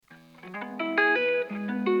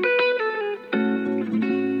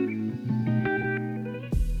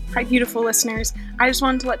Hi, beautiful listeners. I just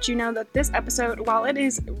wanted to let you know that this episode, while it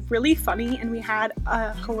is really funny and we had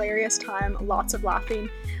a hilarious time, lots of laughing,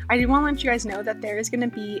 I did want to let you guys know that there is going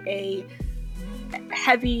to be a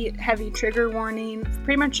heavy trigger warning for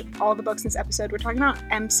pretty much all the books in this episode. We're talking about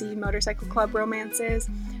MC, motorcycle club romances.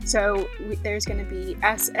 So there's going to be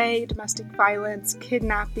SA, domestic violence,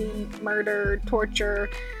 kidnapping, murder, torture,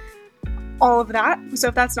 all of that. So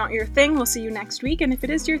if that's not your thing, we'll see you next week. And if it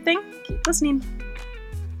is your thing, keep listening.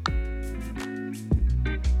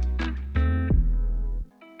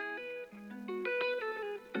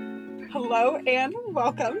 Hello and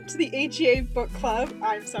welcome to the AGA Book Club.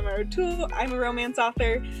 I'm Summer O'Toole. I'm a romance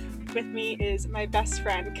author. With me is my best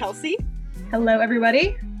friend, Kelsey. Hello,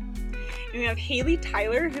 everybody. And we have Haley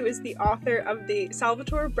Tyler, who is the author of the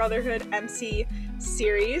Salvatore Brotherhood MC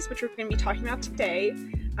series, which we're going to be talking about today,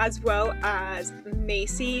 as well as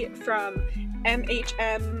Macy from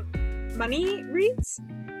MHM Money Reads?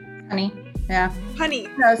 Honey. Yeah. Honey.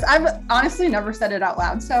 Yes, I've honestly never said it out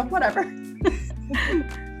loud, so whatever.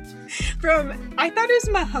 I thought it was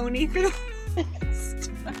Mahoney for the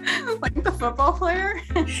list. Like the football player?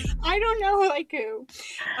 I don't know, like who.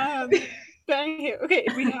 But anywho, okay,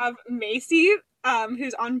 we have Macy,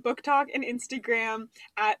 who's on Book Talk and Instagram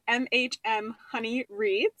at MHM Honey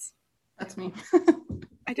Reads. That's me.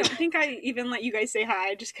 I don't think I even let you guys say hi.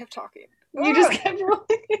 I just kept talking. You just kept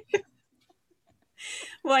rolling.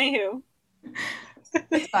 Well, anywho.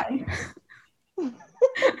 It's fine.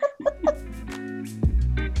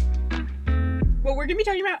 Well, we're going to be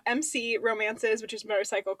talking about MC romances, which is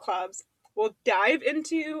motorcycle clubs. We'll dive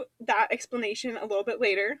into that explanation a little bit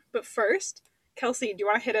later. But first, Kelsey, do you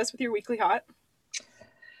want to hit us with your weekly hot?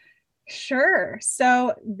 Sure.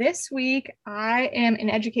 So this week I am in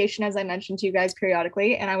education, as I mentioned to you guys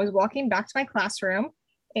periodically, and I was walking back to my classroom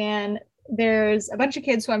and there's a bunch of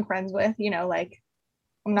kids who I'm friends with, like,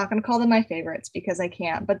 I'm not going to call them my favorites because I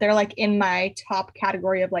can't, but they're like in my top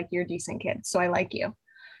category of like, you're decent kids. So I like you.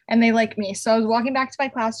 And they like me. So I was walking back to my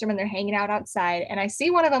classroom and they're hanging out outside and I see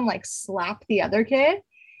one of them like slap the other kid,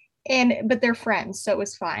 but they're friends. So it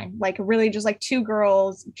was fine. Like really just like two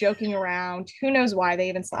girls joking around. Who knows why they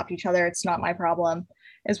even slapped each other. It's not my problem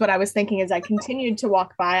is what I was thinking as I continued to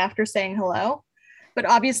walk by after saying hello. But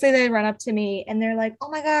obviously they run up to me and they're like, oh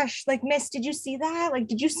my gosh, like, miss, did you see that? Like,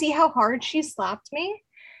 did you see how hard she slapped me?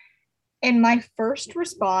 And my first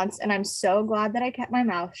response, and I'm so glad that I kept my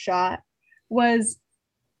mouth shut, was,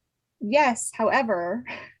 yes, however,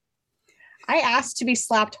 I asked to be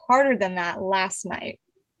slapped harder than that last night.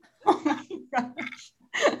 Oh my gosh.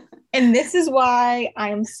 And this is why I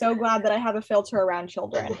am so glad that I have a filter around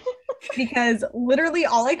children. Because literally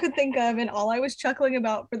all I could think of and all I was chuckling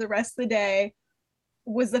about for the rest of the day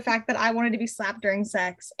was the fact that I wanted to be slapped during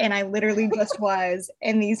sex. And I literally just was.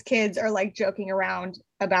 And these kids are like joking around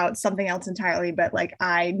about something else entirely. But like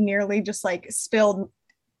I nearly just like spilled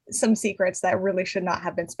some secrets that really should not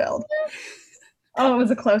have been spilled. Oh, it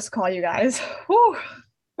was a close call, you guys. Whew.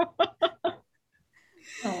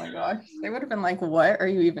 Oh my gosh. They would have been like, what are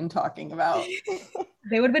you even talking about?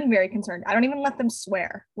 They would have been very concerned. I don't even let them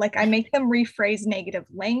swear. Like I make them rephrase negative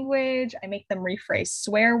language. I make them rephrase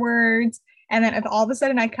swear words. And then if all of a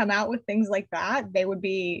sudden I come out with things like that, they would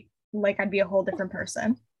be like, I'd be a whole different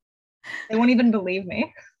person. They won't even believe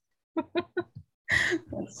me.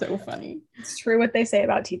 That's so funny. It's true what they say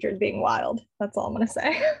about teachers being wild. That's all I'm going to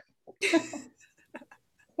say.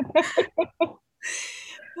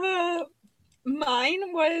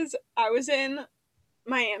 Mine was, I was in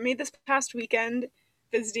Miami this past weekend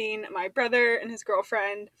visiting my brother and his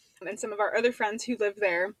girlfriend and some of our other friends who live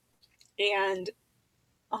there. And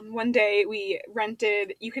on one day we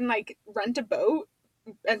you can like rent a boat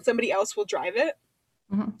and somebody else will drive it.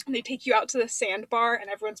 Mm-hmm. And they take you out to the sandbar and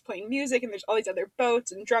everyone's playing music and there's all these other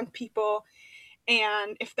boats and drunk people.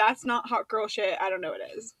 And if that's not hot girl shit, I don't know what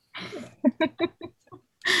it is.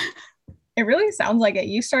 It really sounds like it.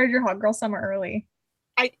 You started your hot girl summer early.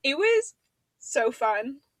 It was so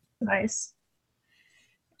fun. Nice.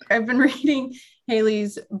 I've been reading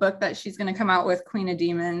Haley's book that she's going to come out with, Queen of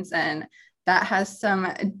Demons, and that has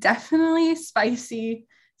some definitely spicy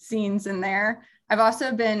scenes in there. I've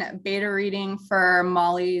also been beta reading for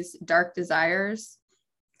Molly's Dark Desires.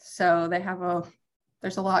 So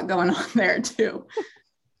there's a lot going on there too.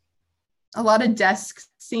 A lot of desk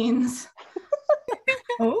scenes.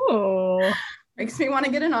 Oh, makes me want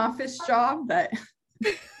to get an office job, but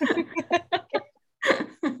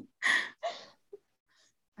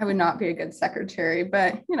I would not be a good secretary,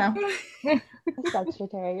 but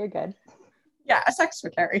Secretary, you're good. Yeah, a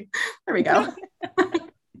secretary. There we go.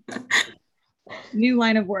 New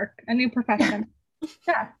line of work, a new profession.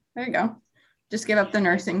 Yeah, there you go. just give up the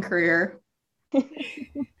nursing career.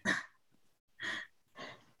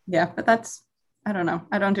 Yeah, but I don't know.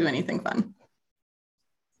 I don't do anything fun.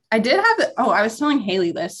 I did have, I was telling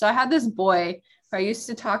Haley this. So I had this boy who I used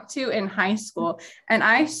to talk to in high school. And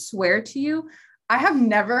I swear to you, I have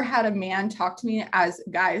never had a man talk to me as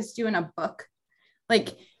guys do in a book. Like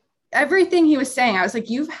everything he was saying, I was like,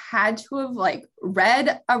 you've had to have like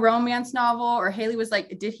read a romance novel. Or Haley was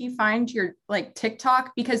like, did he find your like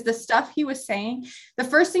TikTok? Because the stuff he was saying, the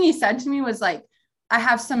first thing he said to me was like, I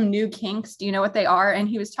have some new kinks. Do you know what they are? And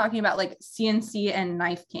he was talking about like CNC and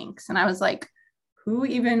knife kinks. And I was like, who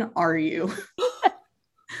even are you?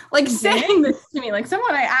 Like saying this to me, like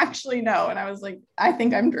someone I actually know. And I was like, I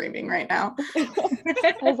think I'm dreaming right now.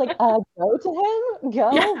 I was like, go to him,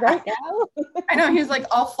 go right now. I know. He was like,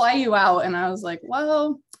 I'll fly you out. And I was like,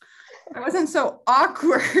 well, I wasn't so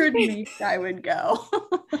awkward. Maybe I would go.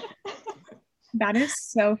 That is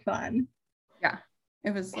so fun. Yeah.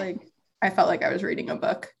 It was like, I felt like I was reading a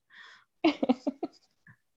book.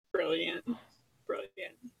 Brilliant.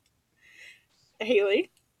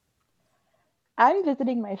 Haley? I'm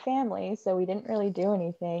visiting my family, so we didn't really do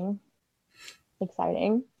anything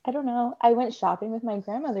exciting. I don't know. I went shopping with my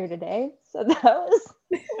grandmother today, so that was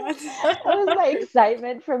my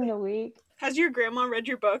excitement from the week. Has your grandma read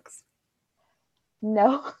your books?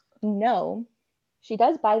 No. She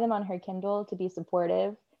does buy them on her Kindle to be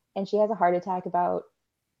supportive, and she has a heart attack about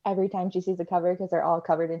every time she sees a cover because they're all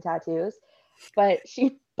covered in tattoos. But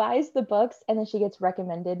she buys the books, and then she gets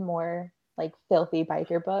recommended more like filthy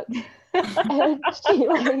biker books.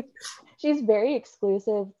 And she's very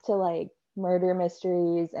exclusive to like murder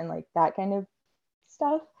mysteries and like that kind of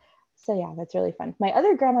stuff. So yeah, that's really fun. My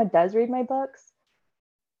other grandma does read my books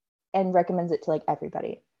and recommends it to like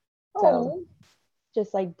everybody. So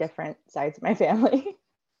just like different sides of my family.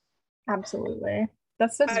 Absolutely.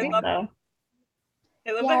 That's so sweet though.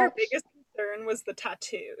 I love that her biggest concern was the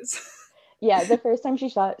tattoos. Yeah, the first time she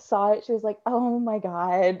saw it, she was like, "Oh my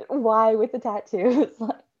God, why with the tattoos?"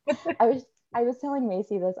 I was telling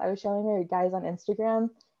Macy this. I was showing her guys on Instagram,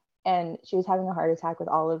 and she was having a heart attack with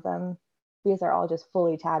all of them because they're all just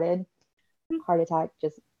fully tatted. Heart attack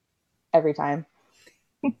just every time.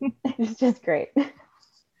 It's just great.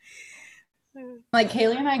 Like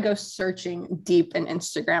Haley and I go searching deep in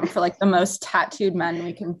Instagram for like the most tattooed men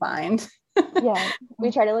we can find. Yeah, we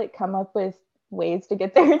try to like come up with ways to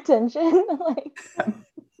get their attention. Like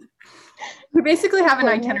we basically have an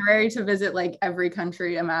itinerary to visit like every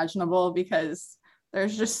country imaginable because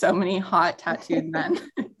there's just so many hot tattooed men.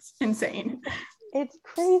 It's insane. It's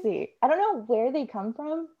crazy. I don't know where they come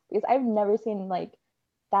from because I've never seen like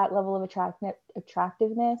that level of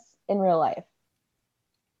attractiveness in real life.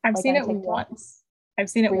 I've seen it once. I've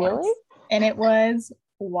seen it once, and it was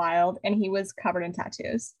wild. And he was covered in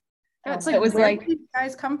tattoos. It's like, where did these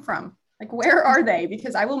guys come from? Like, where are they?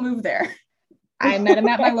 Because I will move there. I met him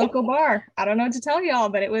at my local bar. I don't know what to tell y'all,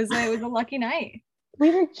 but it was a lucky night. We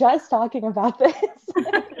were just talking about this.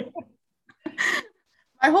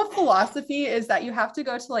 My whole philosophy is that you have to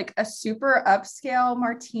go to like a super upscale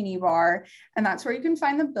martini bar, and that's where you can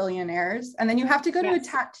find the billionaires. And then you have to go to a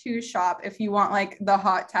tattoo shop if you want like the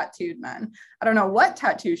hot tattooed men. I don't know what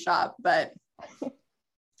tattoo shop, but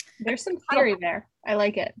there's some theory there. I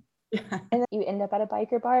like it. Yeah. And then you end up at a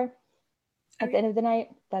biker bar at the end of the night.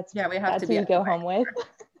 That's we have to be who you go home with.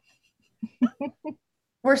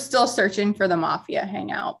 We're still searching for the mafia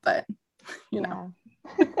hangout, but you know.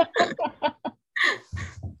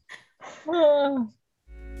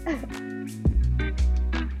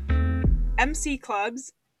 MC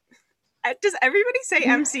clubs. Does everybody say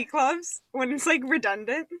MC clubs when it's like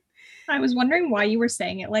redundant? I was wondering why you were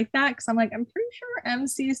saying it like that because I'm like, I'm pretty sure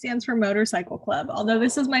MC stands for motorcycle club. Although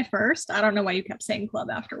this is my first, I don't know why you kept saying club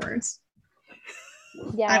afterwards.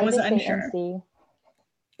 Yeah, I was unsure. MC.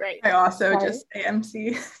 Right. I also just say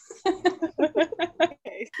MC.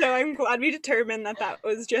 Okay, so I'm glad we determined that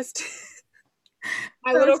was just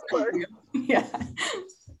my little quirk. Yeah.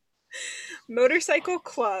 Motorcycle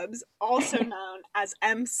clubs, also known as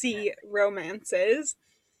MC romances,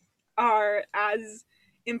 are, as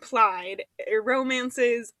implied,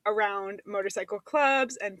 romances around motorcycle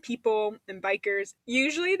clubs and people and bikers.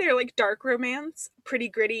 Usually they're like dark romance, pretty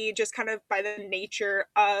gritty, just kind of by the nature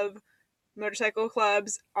of motorcycle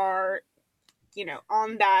clubs are, you know,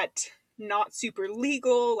 on that not super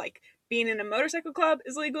legal, like being in a motorcycle club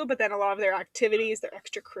is legal, but then a lot of their activities, their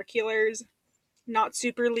extracurriculars, not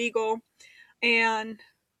super legal. And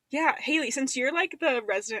yeah, Haley, since you're like the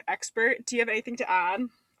resident expert, do you have anything to add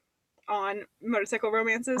on motorcycle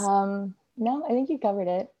romances? No, I think you covered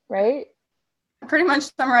it, right? I pretty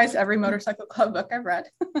much summarized every motorcycle club book I've read.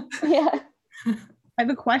 Yeah. I have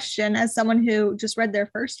a question as someone who just read their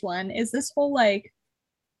first one. Is this whole like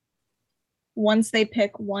once they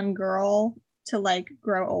pick one girl to like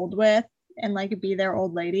grow old with and like be their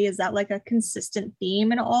old lady, is that like a consistent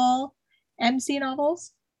theme in all MC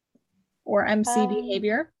novels or MC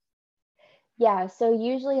behavior? Yeah, so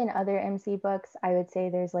usually in other MC books, I would say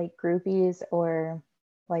there's like groupies or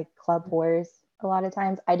like club whores a lot of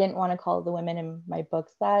times. I didn't want to call the women in my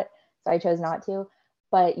books that, so I chose not to.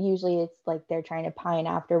 But usually it's like they're trying to pine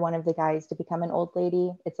after one of the guys to become an old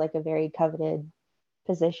lady. It's like a very coveted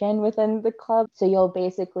position within the club. So you'll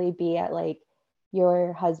basically be at like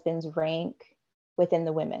your husband's rank within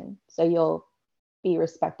the women. So you'll be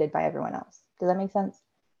respected by everyone else. Does that make sense?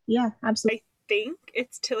 Yeah, absolutely. I think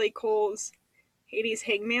it's Tilly Cole's Hades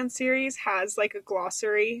Hangman series has like a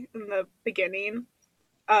glossary in the beginning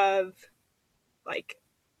of like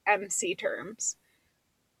MC terms.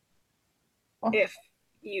 If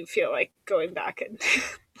you feel like going back and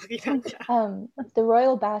looking at that. The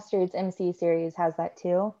Royal Bastards MC series has that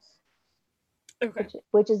too. Okay.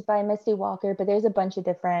 Which is by Misty Walker, but there's a bunch of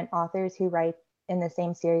different authors who write in the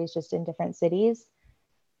same series just in different cities.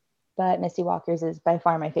 But Misty Walker's is by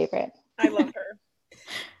far my favorite. I love her.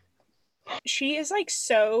 She is like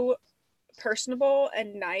so personable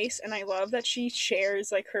and nice, and I love that she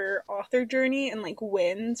shares like her author journey and like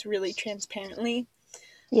wins really transparently.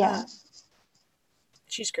 Yeah.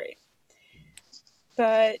 She's great.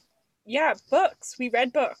 But yeah, books. We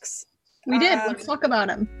read books. We did. Let's talk about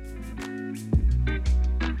them.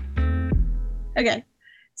 Okay,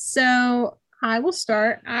 so I will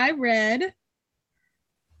start. I read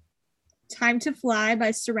Time to Fly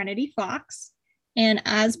by Serenity Fox. And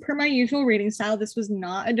as per my usual reading style, this was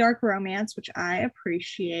not a dark romance, which I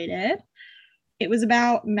appreciated. It was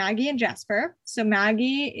about Maggie and Jasper. So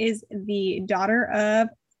Maggie is the daughter of,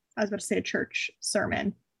 I was about to say a church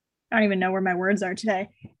sermon. I don't even know where my words are today.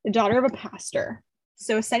 The daughter of a pastor.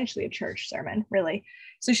 So essentially a church sermon, really.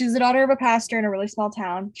 So she's the daughter of a pastor in a really small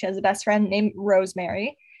town. She has a best friend named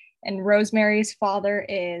Rosemary. And Rosemary's father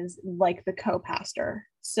is like the co-pastor.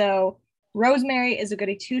 So Rosemary is a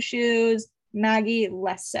goody two-shoes. Maggie,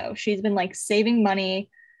 less so. She's been like saving money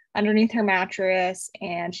underneath her mattress,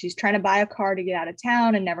 and she's trying to buy a car to get out of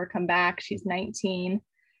town and never come back. She's 19.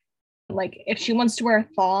 Like, if she wants to wear a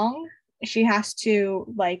thong, she has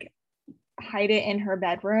to like hide it in her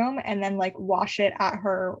bedroom and then like wash it at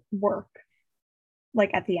her work,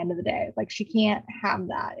 like at the end of the day. Like, she can't have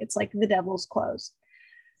that. It's like the devil's clothes.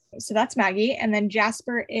 So that's Maggie. And then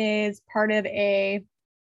Jasper is part of a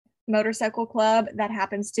motorcycle club that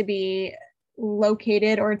happens to be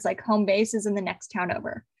located, or it's like home base is in the next town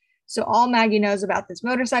over. So all Maggie knows about this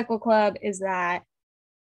motorcycle club is that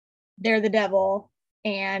they're the devil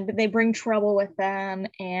and they bring trouble with them,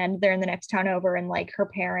 and they're in the next town over, and like her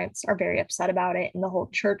parents are very upset about it, and the whole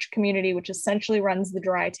church community, which essentially runs the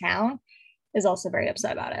dry town, is also very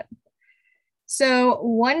upset about it. So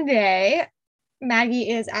one day Maggie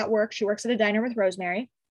is at work. She works at a diner with Rosemary,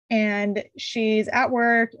 and she's at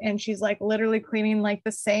work and she's like literally cleaning like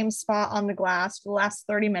the same spot on the glass for the last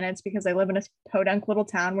 30 minutes because they live in a podunk little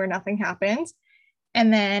town where nothing happens.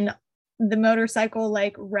 And then the motorcycle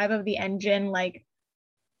like rev of the engine, like,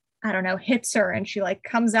 I don't know, hits her, and she like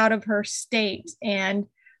comes out of her state, and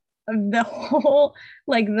the whole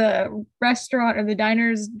like the restaurant or the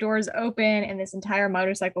diner's doors open, and this entire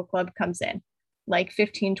motorcycle club comes in, like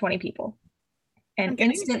 15-20 people. And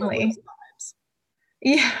instantly,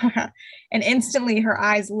 yeah, and instantly her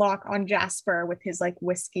eyes lock on Jasper with his like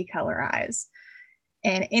whiskey color eyes,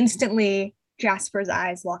 and instantly Jasper's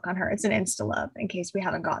eyes lock on her. It's an insta love, in case we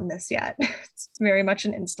haven't gotten this yet. It's very much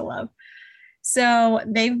an insta love. So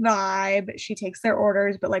they vibe. She takes their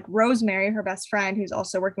orders, but like Rosemary, her best friend, who's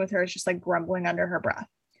also working with her, is just like grumbling under her breath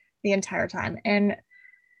the entire time. And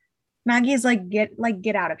Maggie's like, get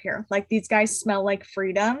out of here. Like, these guys smell like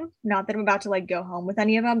freedom. Not that I'm about to like go home with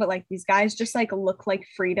any of them, but like these guys just like look like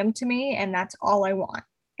freedom to me, and that's all I want.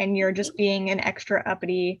 And you're just being an extra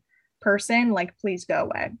uppity person. Like, please go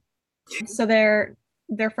away. So their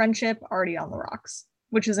friendship already on the rocks,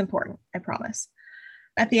 which is important, I promise.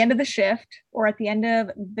 At the end of the shift, or at the end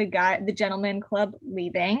of the gentleman club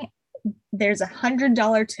leaving, there's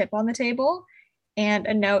 $100 tip on the table and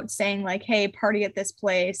a note saying like, hey, party at this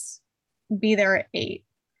place, be there at 8.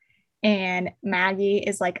 And Maggie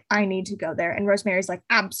is like, I need to go there. And Rosemary's like,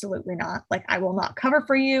 absolutely not. Like, I will not cover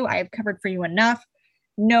for you. I have covered for you enough.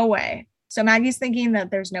 No way. So Maggie's thinking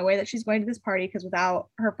that there's no way that she's going to this party, because without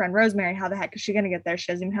her friend Rosemary, how the heck is she going to get there?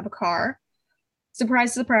 She doesn't even have a car.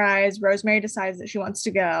 Surprise, surprise, Rosemary decides that she wants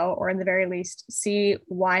to go, or in the very least, see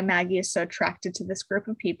why Maggie is so attracted to this group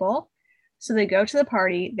of people. So they go to the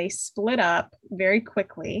party, they split up very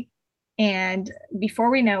quickly. And before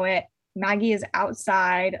we know it, Maggie is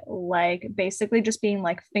outside, like basically just being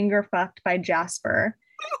like finger fucked by Jasper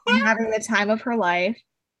and having the time of her life.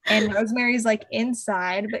 And Rosemary's like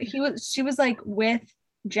inside, but she was like with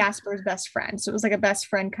Jasper's best friend. So it was like a best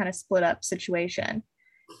friend kind of split up situation.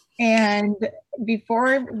 And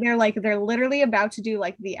before they're literally about to do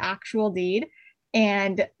like the actual deed.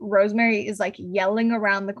 And Rosemary is like yelling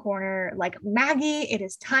around the corner, like, Maggie, it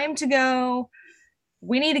is time to go.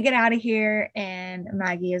 We need to get out of here. And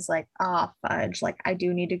Maggie is like, oh, fudge. Like, I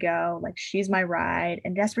do need to go. Like, she's my ride.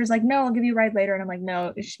 And Jasper's like, no, I'll give you a ride later. And I'm like,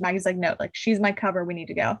 no. Maggie's like, no, like, she's my cover. We need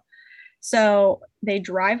to go. So they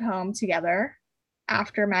drive home together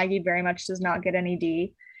after Maggie very much does not get any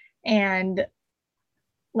D. And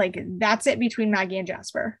like, that's it between Maggie and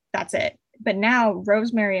Jasper. That's it. But now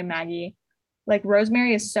Rosemary and Maggie, like,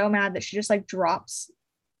 Rosemary is so mad that she just like drops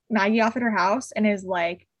Maggie off at her house and is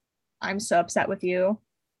like, I'm so upset with you.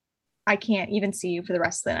 I can't even see you for the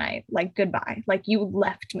rest of the night. Like, goodbye. Like, you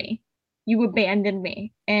left me. You abandoned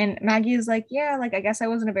me. And Maggie is like, yeah, like, I guess I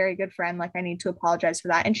wasn't a very good friend. Like, I need to apologize for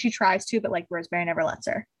that. And she tries to, but like, Rosemary never lets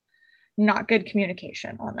her. Not good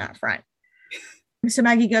communication on that front. So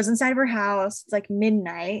Maggie goes inside of her house. It's like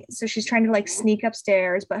midnight. So she's trying to like sneak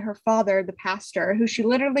upstairs, but her father, the pastor, who she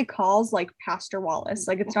literally calls like Pastor Wallace,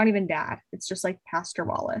 like, it's not even dad. It's just like Pastor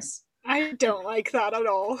Wallace. I don't like that at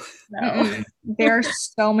all. No. There are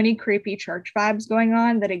so many creepy church vibes going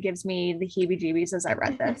on that it gives me the heebie-jeebies as I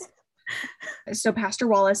read this. So Pastor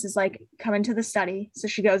Wallace is like coming to the study. So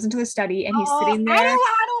she goes into the study and he's sitting there.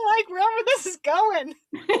 I don't like wherever this is going.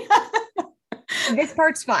 This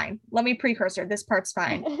part's fine. Let me precursor. This part's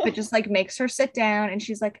fine. But just like makes her sit down and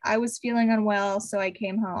she's like, I was feeling unwell, so I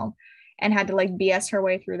came home, and had to like BS her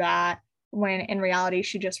way through that. When in reality,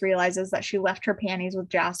 she just realizes that she left her panties with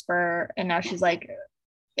Jasper and now she's like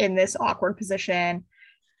in this awkward position.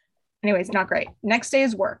 Anyways, not great. Next day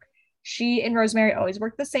is work. She and Rosemary always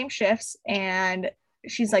work the same shifts, and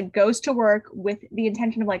she's like goes to work with the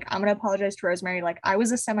intention of like, I'm gonna apologize to Rosemary. Like, I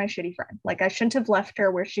was a semi-shitty friend. Like, I shouldn't have left her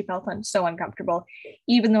where she felt so uncomfortable,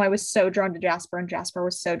 even though I was so drawn to Jasper and Jasper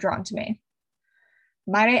was so drawn to me.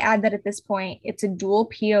 Might I add that at this point, it's a dual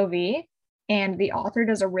POV, and the author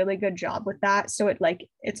does a really good job with that. So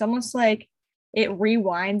it's almost like it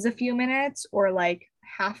rewinds a few minutes or like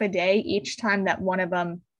half a day each time that one of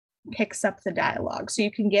them picks up the dialogue. So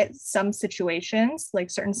you can get some situations,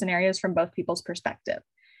 like certain scenarios, from both people's perspective.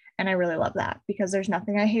 And I really love that, because there's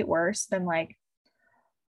nothing I hate worse than like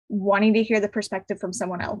wanting to hear the perspective from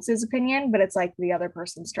someone else's opinion, but it's like the other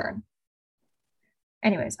person's turn.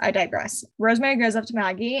 Anyways, I digress. Rosemary goes up to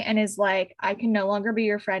Maggie and is like, I can no longer be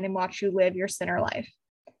your friend and watch you live your sinner life.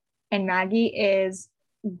 And Maggie is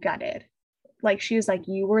gutted. Like, she was like,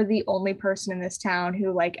 you were the only person in this town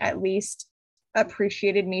who like at least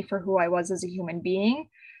appreciated me for who I was as a human being,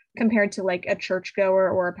 compared to like a churchgoer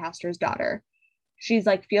or a pastor's daughter. She's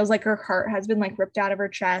like, feels like her heart has been like ripped out of her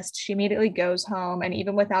chest. She immediately goes home, and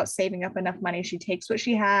even without saving up enough money, she takes what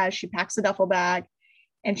she has, she packs a duffel bag,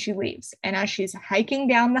 and she leaves. And as she's hiking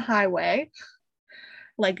down the highway,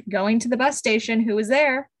 like going to the bus station, who was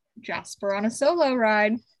there? Jasper on a solo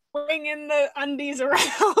ride. Bringing the undies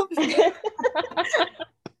around.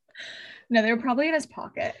 No, they were probably in his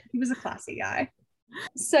pocket. He was a classy guy.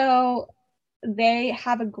 So they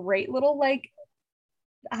have a great little, like,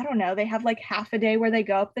 I don't know, they have like half a day where they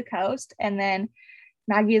go up the coast. And then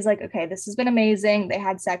Maggie is like, okay, this has been amazing. They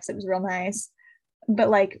had sex. It was real nice. But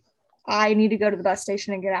like, I need to go to the bus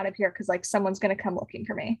station and get out of here because like someone's going to come looking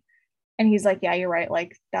for me. And he's like, yeah, you're right.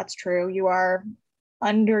 Like, that's true. You are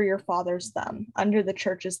under your father's thumb, under the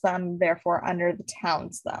church's thumb, therefore under the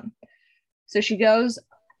town's thumb. So she goes,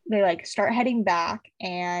 they like start heading back,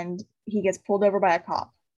 and he gets pulled over by a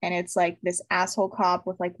cop. And it's like this asshole cop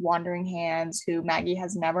with like wandering hands who Maggie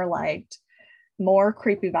has never liked. More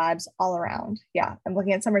creepy vibes all around. Yeah, I'm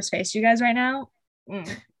looking at Summer's face, you guys, right now.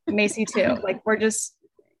 Macy too. Like, we're just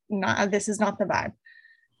not, this is not the vibe.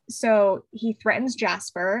 So he threatens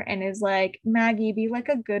Jasper and is like, Maggie, be like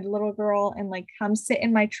a good little girl and like come sit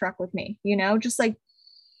in my truck with me, you know, just like,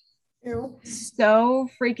 ew. So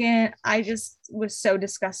freaking, I just was so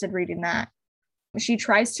disgusted reading that. She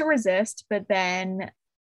tries to resist, but then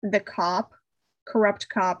the corrupt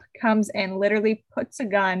cop comes and literally puts a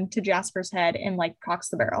gun to Jasper's head and like cocks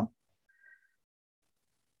the barrel.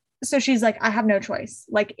 So she's like, I have no choice.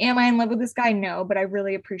 Like, am I in love with this guy? No, but I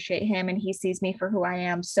really appreciate him and he sees me for who I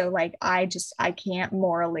am. So like, I can't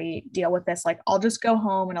morally deal with this. Like, I'll just go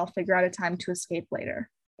home and I'll figure out a time to escape later.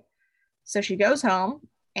 So she goes home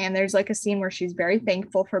And there's like a scene where she's very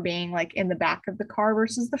thankful for being like in the back of the car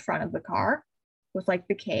versus the front of the car with like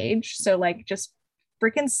the cage. So like just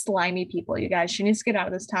freaking slimy people, you guys. She needs to get out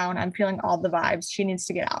of this town. I'm feeling all the vibes. She needs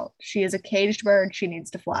to get out. She is a caged bird. She needs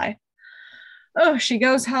to fly. Oh, she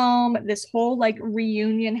goes home. This whole like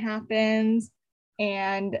reunion happens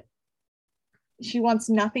and she wants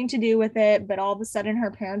nothing to do with it. But all of a sudden, her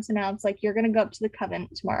parents announce, like, you're going to go up to the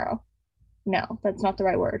convent tomorrow. No, that's not the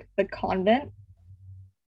right word. The convent.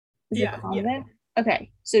 Is it convent? Yeah.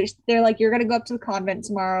 Okay. So they're like, you're going to go up to the convent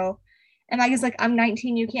tomorrow. And Maggie's like, I'm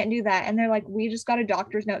 19, you can't do that. And they're like, we just got a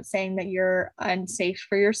doctor's note saying that you're unsafe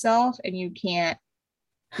for yourself and you can't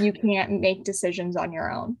make decisions on your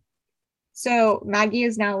own. So Maggie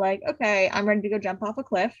is now like, okay, I'm ready to go jump off a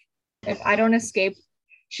cliff. If I don't escape,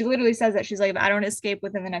 she literally says that, she's like, if I don't escape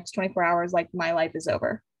within the next 24 hours, like my life is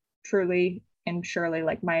over. Truly and surely,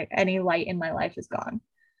 like any light in my life is gone.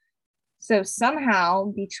 So somehow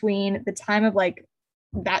between the time of like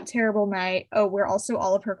that terrible night, where also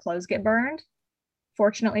all of her clothes get burned.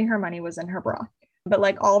 Fortunately, her money was in her bra, but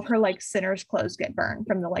like all of her like sinner's clothes get burned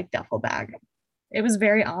from the like duffel bag. It was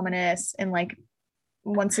very ominous. And like,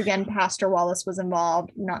 once again, Pastor Wallace was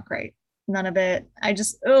involved. Not great. None of it. I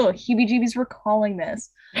just, heebie-jeebies recalling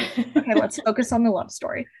this. Okay, let's focus on the love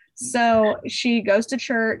story. So she goes to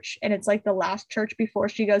church and it's like the last church before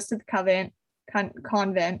she goes to the convent. I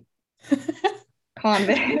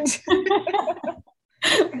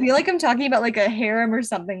feel like I'm talking about like a harem or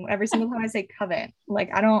something every single time I say covenant. Like,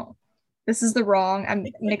 I'm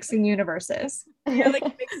mixing universes. Yeah, like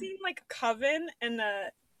mixing like coven and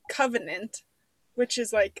a covenant, which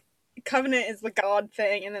is like, covenant is the God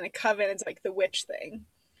thing, and then a coven is like the witch thing.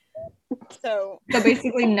 So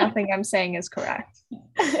basically nothing I'm saying is correct.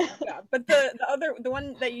 Yeah, but the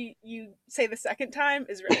one that you say the second time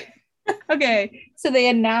is right. Okay, so they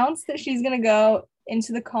announced that she's gonna go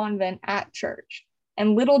into the convent at church.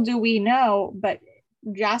 And little do we know, but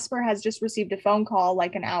Jasper has just received a phone call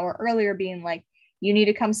like an hour earlier being like, you need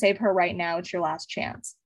to come save her right now. It's your last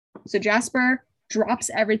chance. So Jasper drops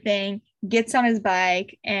everything, gets on his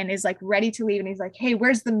bike, and is like ready to leave. And he's like, hey,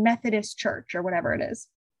 where's the Methodist church or whatever it is?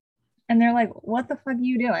 And they're like, what the fuck are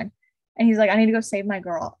you doing? And he's like, I need to go save my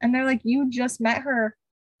girl. And they're like, you just met her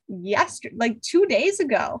yesterday, like 2 days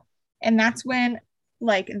ago. And that's when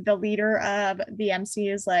like the leader of the MC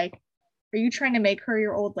is like, are you trying to make her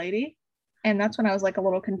your old lady? And that's when I was like a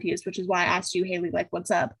little confused, which is why I asked you, Haley, like, what's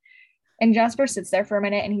up? And Jasper sits there for a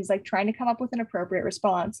minute and he's like trying to come up with an appropriate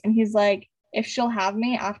response. And he's like, if she'll have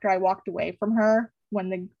me after I walked away from her when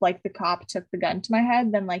the cop took the gun to my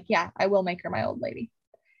head, then like, yeah, I will make her my old lady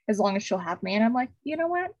as long as she'll have me. And I'm like, you know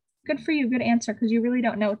what? Good for you. Good answer. Because you really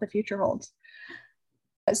don't know what the future holds.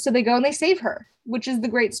 So they go and they save her, which is the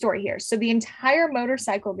great story here. So the entire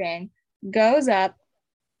motorcycle gang goes up,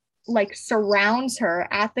 like surrounds her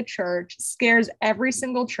at the church, scares every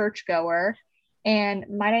single churchgoer. And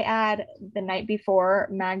might I add, the night before,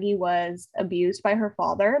 Maggie was abused by her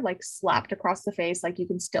father, like slapped across the face, like you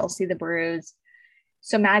can still see the bruise.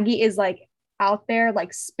 So Maggie is like out there,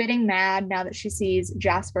 like spitting mad now that she sees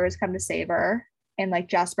Jasper has come to save her. And like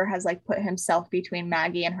Jasper has like put himself between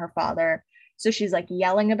Maggie and her father. So she's like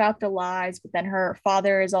yelling about the lies, but then her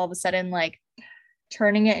father is all of a sudden like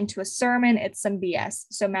turning it into a sermon. It's some BS.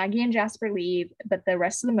 So Maggie and Jasper leave, but the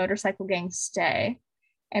rest of the motorcycle gang stay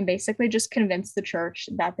and basically just convince the church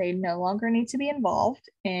that they no longer need to be involved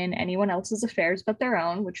in anyone else's affairs but their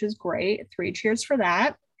own, which is great. 3 cheers for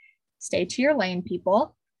that. Stay to your lane,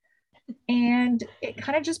 people. And it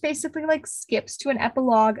kind of just basically like skips to an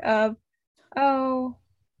epilogue of, oh,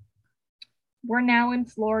 we're now in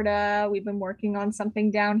Florida. We've been working on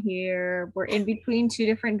something down here. We're in between 2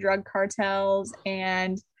 different drug cartels.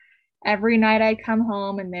 And every night I come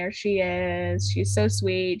home and there she is. She's so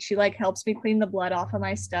sweet. She like helps me clean the blood off of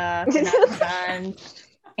my stuff. And I'm done.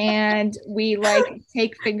 And we like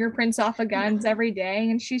take fingerprints off of guns every day.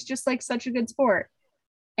 And she's just like such a good sport.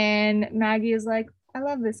 And Maggie is like, I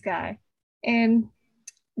love this guy. And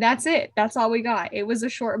that's it. That's all we got. It was a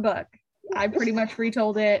short book. I pretty much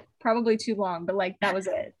retold it, probably too long, but like that was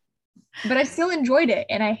it. But I still enjoyed it,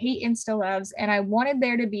 and I hate insta loves, and I wanted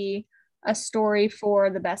there to be a story for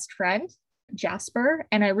the best friend, Jasper,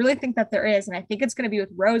 and I really think that there is, and I think it's going to be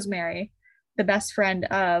with Rosemary, the best friend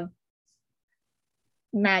of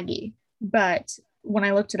Maggie. But when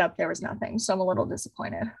I looked it up, there was nothing, so I'm a little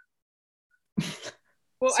disappointed.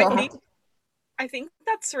 Well, so I think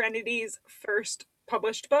that's Serenity's first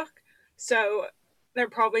published book, so there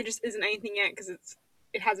probably just isn't anything yet because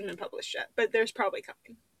it hasn't been published yet, but there's probably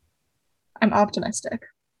coming. I'm optimistic.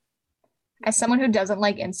 As someone who doesn't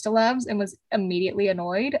like Insta loves and was immediately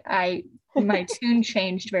annoyed, my tune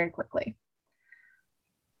changed very quickly.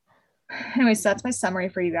 Anyway, so that's my summary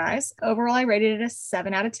for you guys. Overall, I rated it a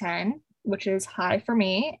 7 out of 10, which is high for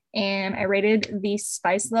me. And I rated the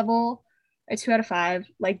spice level a 2 out of 5.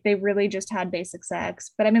 Like, they really just had basic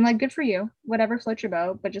sex. But I mean, like, good for you. Whatever floats your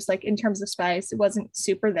boat. But just like in terms of spice, it wasn't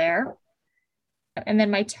super there. And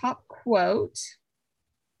then my top quote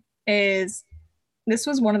is, this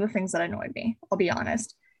was one of the things that annoyed me, I'll be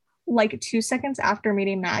honest. Like 2 seconds after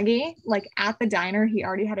meeting Maggie, like at the diner, he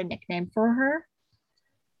already had a nickname for her.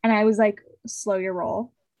 And I was like, slow your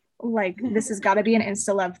roll. Like, this has got to be an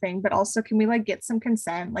Insta love thing, but also can we like get some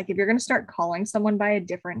consent? Like, if you're going to start calling someone by a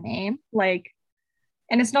different name, like,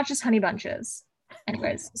 and it's not just honey bunches.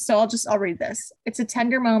 Anyways, so I'll read this. It's a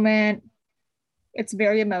tender moment. It's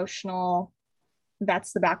very emotional.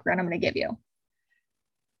 That's the background I'm going to give you.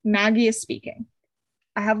 Maggie is speaking.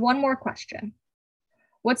 I have one more question.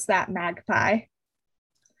 What's that, magpie?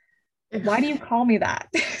 Why do you call me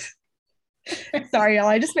that? Sorry, y'all.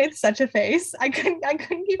 I just made such a face. I couldn't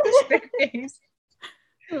keep a straight face.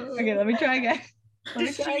 Okay, let me try again.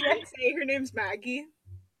 Did she say her name's Maggie?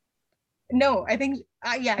 No, I think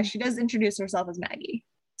yeah, she does introduce herself as Maggie.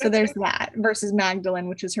 So there's that versus Magdalene,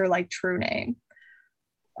 which is her like true name.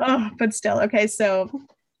 Oh, but still, okay. So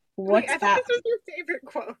what's I thought this was your favorite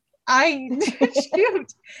quote.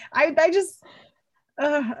 Shoot. I just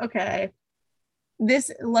okay.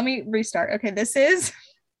 Let me restart. Okay, this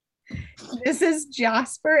is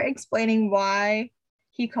Jasper explaining why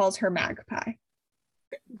he calls her magpie.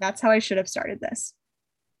 That's how I should have started this.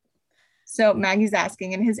 So Maggie's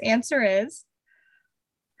asking, and his answer is,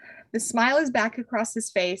 the smile is back across his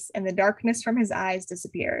face and the darkness from his eyes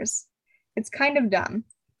disappears. It's kind of dumb.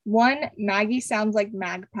 1, Maggie sounds like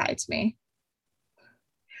magpie to me.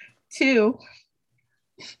 2,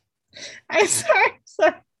 I'm sorry.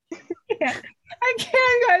 Yeah, I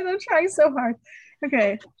can't, guys. I'm trying so hard.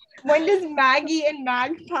 Okay. When does Maggie and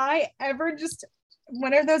magpie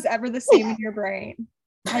when are those ever the same in your brain?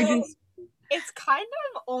 It's kind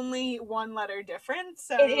of only one letter difference.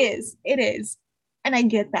 So It is. And I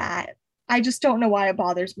get that. I just don't know why it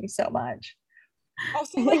bothers me so much.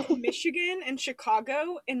 Also, like, Michigan and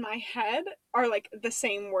Chicago in my head are like the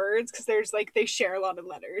same words because there's like they share a lot of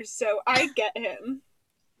letters. So I get him.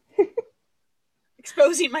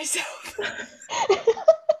 Exposing myself.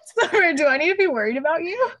 Sorry, do I need to be worried about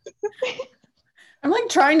you? I'm like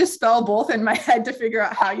trying to spell both in my head to figure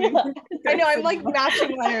out how you. I know, I'm like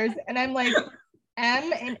matching letters, and I'm like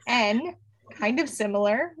M and N, kind of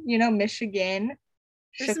similar. You know, Michigan,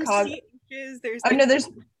 there's Chicago. There's no,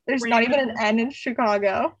 there's not even an N in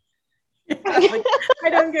Chicago. Yeah, like, I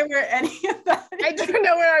don't get where any of that. I don't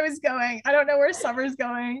know where I was going. I don't know where Summer's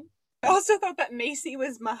going. I also thought that Macy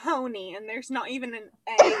was Mahoney, and there's not even an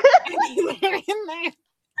A anywhere in there.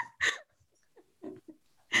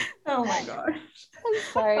 Oh my gosh. I'm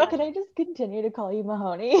sorry. Can I just continue to call you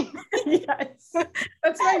Mahoney? Yes.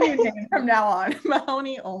 That's my new name from now on.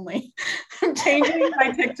 Mahoney only. I'm changing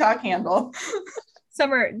my TikTok handle.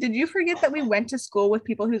 Summer, did you forget that we went to school with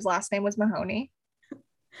people whose last name was Mahoney?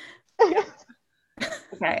 Yeah.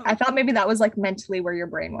 Okay. I thought maybe that was like mentally where your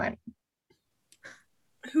brain went.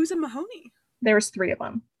 Who's a Mahoney? There was 3 of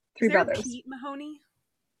them. 3 brothers. A Pete Mahoney?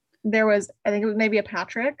 There was, I think it was maybe a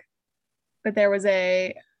Patrick, but there was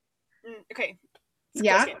a. Okay.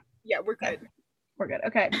 Yeah. Yeah, we're good. We're good.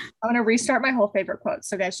 Okay. I'm gonna restart my whole favorite quote.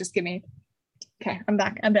 So guys, just give me. Okay, I'm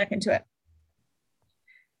back into it.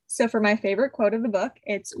 So for my favorite quote of the book,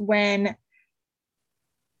 it's when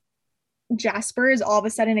Jasper is all of a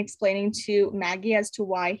sudden explaining to Maggie as to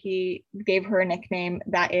why he gave her a nickname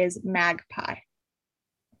that is Magpie.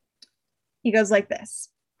 He goes like this.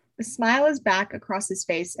 The smile is back across his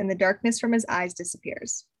face and the darkness from his eyes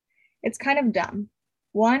disappears. It's kind of dumb.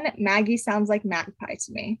 1, Maggie sounds like magpie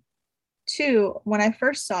to me. 2, when I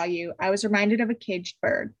first saw you, I was reminded of a caged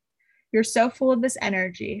bird. You're so full of this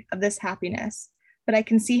energy, of this happiness, but I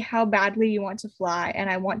can see how badly you want to fly, and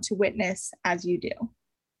I want to witness as you do.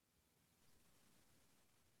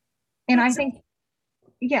 And I think,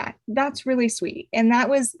 yeah, that's really sweet. And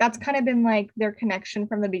that's kind of been like their connection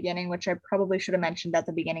from the beginning, which I probably should have mentioned at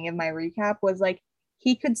the beginning of my recap, was like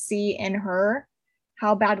he could see in her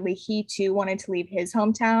how badly he too wanted to leave his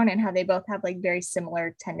hometown and how they both have like very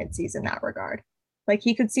similar tendencies in that regard. Like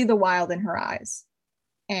he could see the wild in her eyes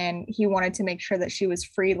and he wanted to make sure that she was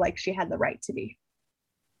free like she had the right to be.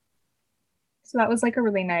 So that was like a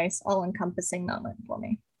really nice all-encompassing moment for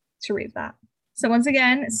me to read that. So once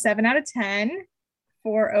again, 7 out of 10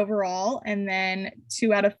 for overall, and then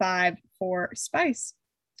 2 out of 5 for spice.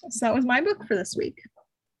 So that was my book for this week.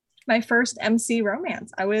 my first MC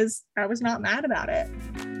romance. I was not mad about it.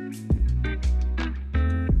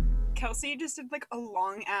 Kelsey just did like a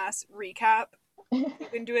long ass recap. You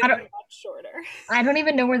can do it much shorter. I don't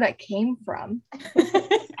even know where that came from.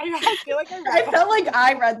 I feel like I felt like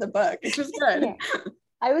I read the book. It was good. Yeah.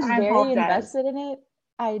 I was very invested in it.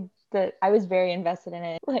 I was very invested in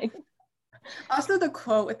it. Like, also the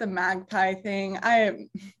quote with the magpie thing.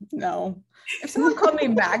 No. If someone called me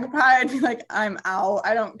magpie, I'd be like, I'm out.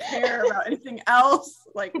 I don't care about anything else.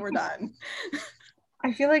 Like, we're done.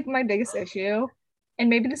 I feel like my biggest issue, and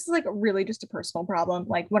maybe this is like really just a personal problem,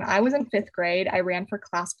 like when I was in 5th grade, I ran for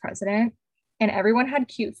class president, and everyone had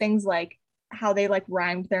cute things like how they like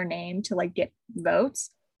rhymed their name to like get votes.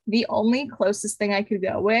 The only closest thing I could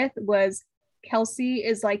go with was Kelsey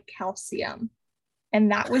is like calcium.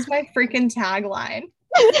 And that was my freaking tagline.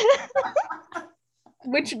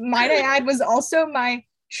 Which, might I add, was also my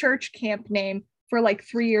church camp name for like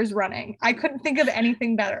 3 years running. I couldn't think of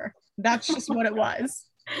anything better. That's just what it was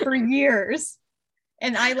for years.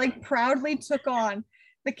 And I like proudly took on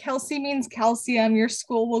the Kelsey means calcium, your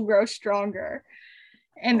school will grow stronger.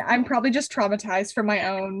 And I'm probably just traumatized from my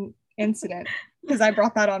own incident because I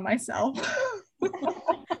brought that on myself.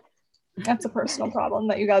 That's a personal problem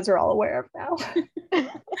that you guys are all aware of now.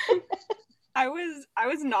 I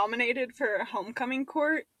was nominated for homecoming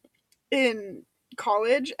court in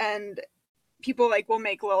college, and people like will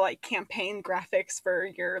make little like campaign graphics for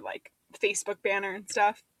your like Facebook banner and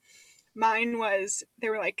stuff. Mine was, they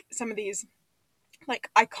were like some of these like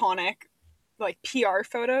iconic like PR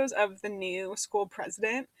photos of the new school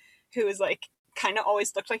president, who was like kind of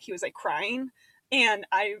always looked like he was like crying, and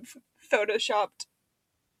I've photoshopped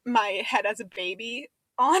my head as a baby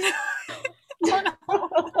on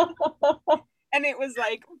and it was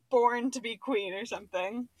like born to be queen or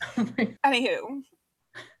something. Anywho,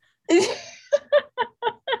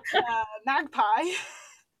 magpie.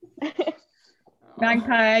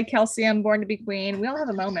 Magpie, calcium, born to be queen. We all have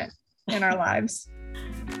a moment in our lives.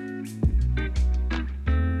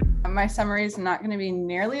 My summary is not going to be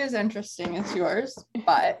nearly as interesting as yours,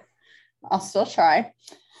 but I'll still try.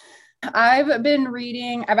 I've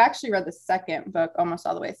actually read the second book almost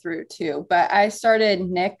all the way through too, but I started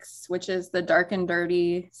Nyx, which is the Dark and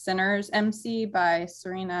Dirty Sinners MC by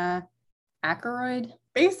Serena Akeroyd.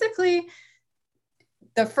 Basically,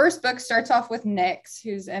 the first book starts off with Nyx,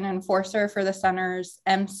 who's an enforcer for the Sinners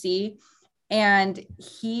MC, and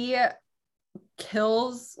he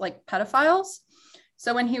kills like pedophiles.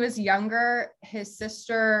 So when he was younger, his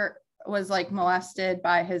sister was like molested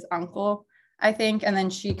by his uncle, I think, and then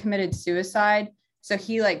she committed suicide. So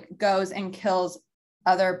he like goes and kills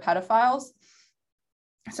other pedophiles.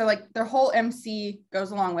 So like their whole MC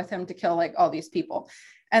goes along with him to kill like all these people.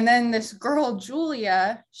 And then this girl,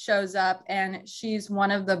 Julia, shows up, and she's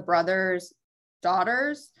one of the brother's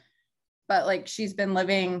daughters, but like she's been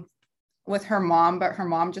living with her mom, but her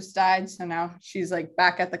mom just died. So now she's like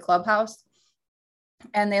back at the clubhouse,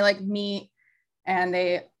 and they like meet, and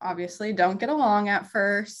they obviously don't get along at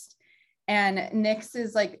first. And Nyx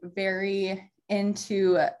is like very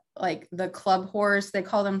into like the club whores. They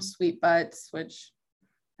call them sweet butts, which,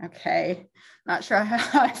 okay, not sure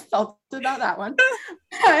how I felt about that one.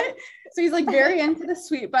 But, so he's like very into the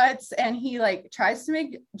sweet butts, and he like tries to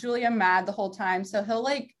make Julia mad the whole time. So he'll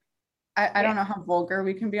like, I don't know how vulgar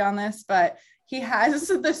we can be on this, but he has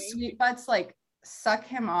the sweet butts like suck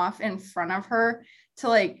him off in front of her to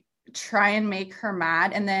like try and make her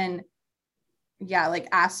mad. And then like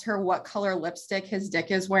asked her what color lipstick his dick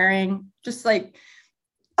is wearing, just like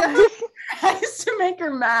tries to make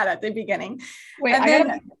her mad at the beginning. Wait,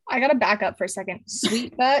 I gotta back up for a second.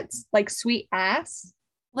 Sweet butts, like sweet ass?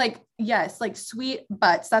 Like, yes, like sweet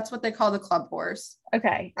butts. That's what they call the club whores.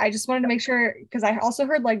 Okay, I just wanted to make sure, because I also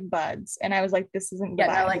heard like buds, and I was like, this isn't good.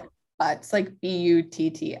 Yeah, no, like butts, like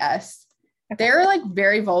BUTTS. They're like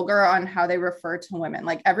very vulgar on how they refer to women.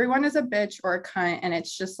 Like everyone is a bitch or a cunt, and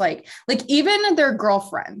it's just like even their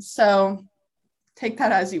girlfriends. So take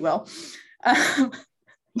that as you will.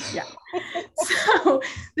 Yeah. So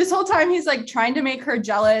this whole time he's like trying to make her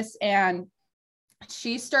jealous, and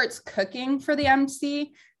she starts cooking for the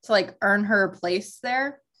MC to like earn her place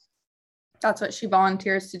there. That's what she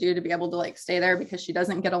volunteers to do to be able to like stay there, because she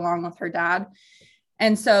doesn't get along with her dad.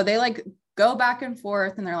 And so they like go back and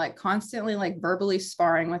forth, and they're like constantly like verbally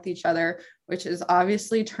sparring with each other, which is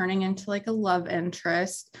obviously turning into like a love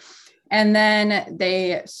interest. And then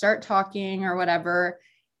they start talking or whatever,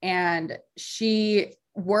 and she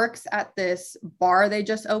works at this bar they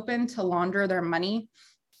just opened to launder their money,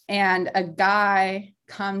 and a guy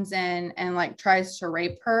comes in and like tries to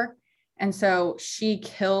rape her, and so she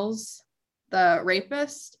kills the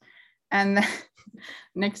rapist, and then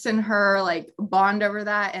Nyx and her like bond over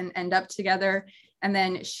that and end up together. And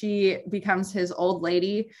then she becomes his old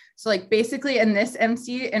lady. So like basically in this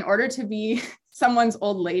MC, in order to be someone's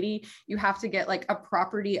old lady, you have to get like a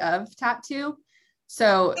property of tattoo.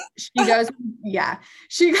 So she goes,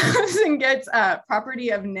 she goes and gets a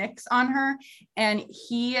property of Nyx on her, and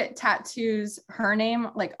he tattoos her name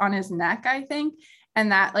like on his neck, I think.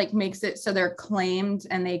 And that like makes it so they're claimed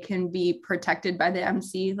and they can be protected by the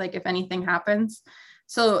MC, like if anything happens.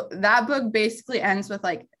 So that book basically ends with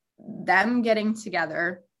like them getting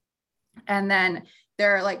together, and then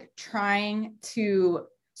they're like trying to,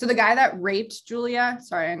 so the guy that raped Julia,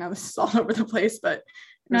 sorry, I know this is all over the place, but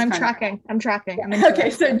no, I'm tracking. Okay,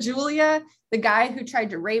 so Julia, the guy who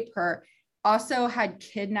tried to rape her, also had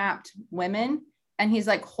kidnapped women, and he's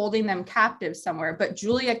like holding them captive somewhere, but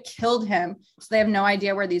Julia killed him, so they have no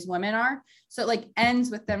idea where these women are. So it like ends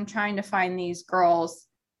with them trying to find these girls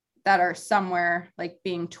that are somewhere like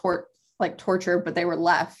being tortured, but they were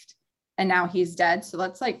left, and now he's dead. So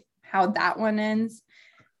that's like how that one ends.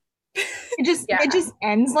 It just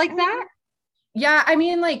ends like that. Yeah, I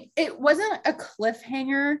mean, like it wasn't a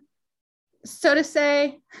cliffhanger, so to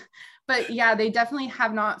say, but yeah, they definitely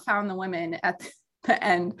have not found the women at the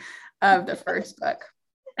end of the first book.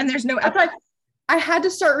 And there's no I had to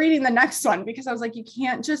start reading the next one because I was like, you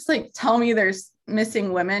can't just like tell me there's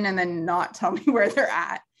missing women and then not tell me where they're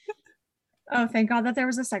at. Oh, thank God that there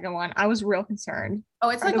was a second one. I was real concerned. Oh,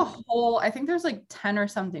 it's like a whole, I think there's like 10 or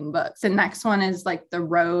something books. The next one is like the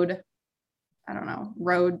road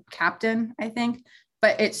captain, I think.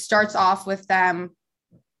 But it starts off with them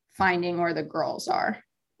finding where the girls are,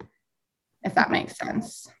 if that makes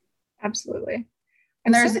sense. Absolutely.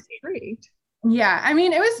 And there's intrigued. Yeah, I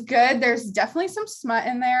mean, it was good. There's definitely some smut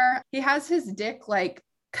in there. He has his dick like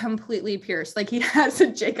completely pierced. Like he has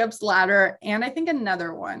a Jacob's ladder and I think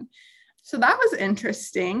another one. So that was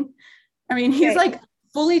interesting. I mean, he's like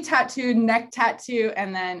fully tattooed, neck tattoo,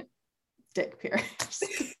 and then dick pierced.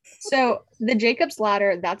 So the Jacob's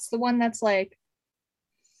ladder, that's the one that's like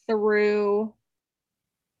through.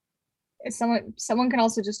 Someone can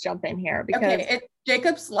also just jump in here because it's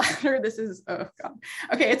Jacob's ladder. This is, oh God.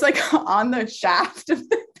 Okay, it's like on the shaft of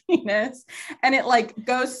the penis, and it like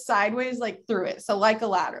goes sideways like through it. So like a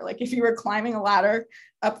ladder. Like if you were climbing a ladder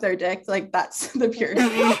up their dick, like that's the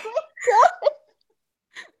piercing.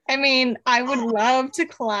 I mean, I would love to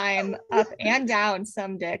climb up and down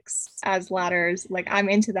some dicks as ladders. Like I'm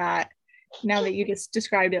into that now that you just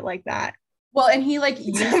described it like that. Well, and he like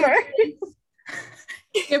he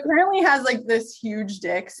apparently has like this huge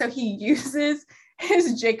dick. So he uses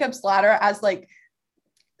his Jacob's ladder as like,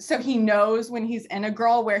 so he knows when he's in a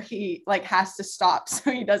girl where he like has to stop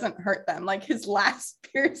so he doesn't hurt them. Like his last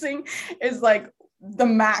piercing is like the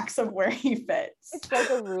max of where he fits. It's like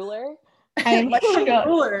a ruler. Like a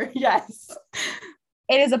ruler, yes.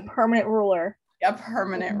 It is a permanent ruler. A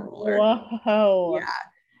permanent ruler. Whoa.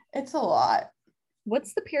 Yeah, it's a lot.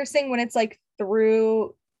 What's the piercing when it's like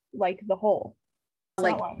through like the hole?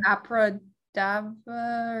 Like abracadabra,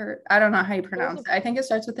 or I don't know how you pronounce it. I think it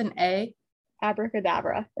starts with an A.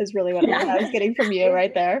 Abracadabra is really what I was getting from you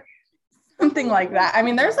right there. Something like that. I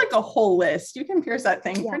mean, there's like a whole list. You can pierce that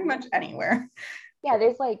thing pretty much anywhere. Yeah,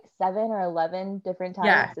 there's like 7 or 11 different types.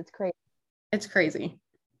 Yeah. It's crazy. It's crazy.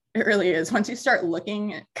 It really is. Once you start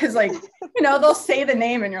looking, because like, you know, they'll say the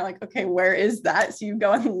name and you're like, okay, where is that? So you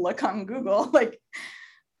go and look on Google. Like,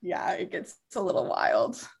 yeah, it gets a little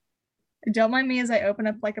wild. Don't mind me as I open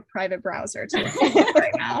up like a private browser to look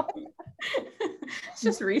right now. It's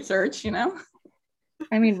just research, you know?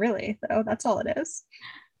 I mean, really, though, that's all it is.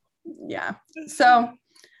 Yeah. So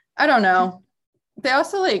I don't know. They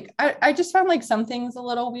also like, I just found like some things a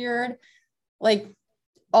little weird. Like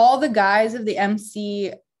all the guys of the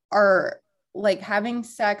MC are like having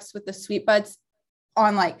sex with the sweet butts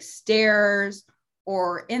on like stairs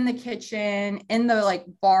or in the kitchen, in the like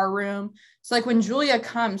bar room. So like when Julia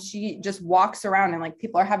comes, she just walks around and like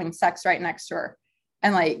people are having sex right next to her.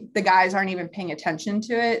 And like the guys aren't even paying attention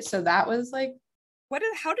to it. So that was like,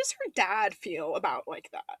 how does her dad feel about like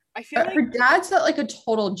that? I feel like her dad's like a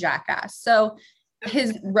total jackass. So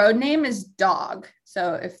his road name is Dog.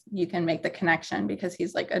 So if you can make the connection, because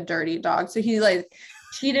he's like a dirty dog. So he like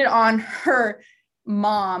cheated on her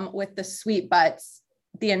mom with the sweet butts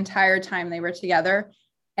the entire time they were together.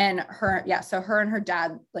 And her and her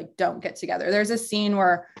dad like don't get together. There's a scene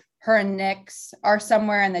where her and Nyx are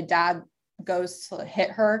somewhere and the dad goes to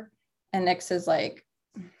hit her and Nyx is like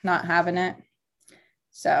not having it.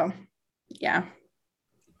 So yeah.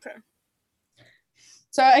 Okay.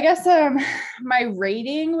 So I guess my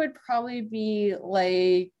rating would probably be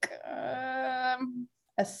like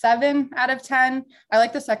a 7 out of 10. I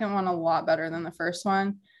like the second one a lot better than the first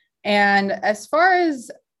one. And as far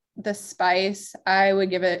as the spice, I would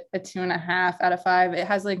give it a 2.5 out of 5. It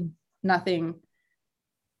has like nothing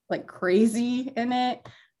like crazy in it.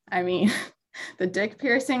 I mean, the dick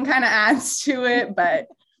piercing kind of adds to it, but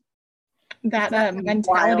that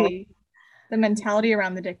mentality, the mentality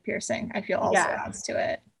around the dick piercing, I feel also adds to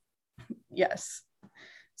it. Yes.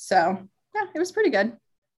 So yeah, it was pretty good.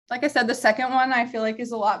 Like I said, the second one I feel like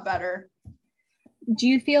is a lot better. Do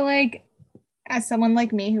you feel like, as someone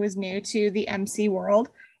like me who is new to the MC world,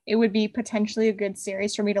 it would be potentially a good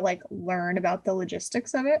series for me to like learn about the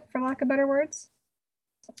logistics of it, for lack of better words?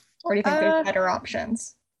 Or do you think there's better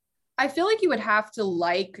options? I feel like you would have to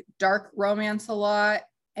like dark romance a lot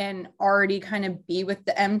and already kind of be with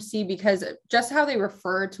the MC, because just how they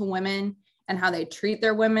refer to women and how they treat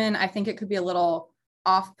their women, I think it could be a little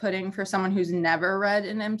off-putting for someone who's never read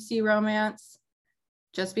an MC romance,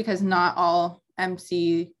 just because not all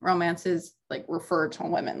MC romances like refer to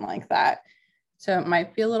women like that. So it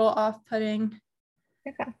might be a little off-putting.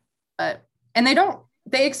 Okay. And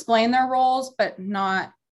they explain their roles, but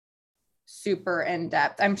not super in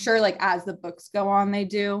depth. I'm sure like as the books go on, they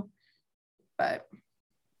do, but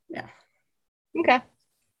yeah. Okay.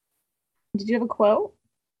 Did you have a quote?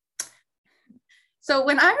 So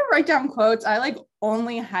when I write down quotes, I like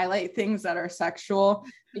only highlight things that are sexual,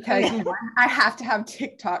 because I have to have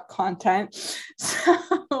TikTok content.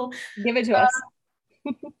 So give it to us.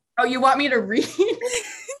 Oh, you want me to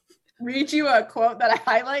read you a quote that I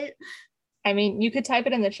highlight? I mean, you could type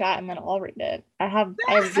it in the chat and then I'll read it. I have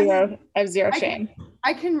zero shame.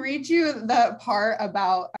 I can read you the part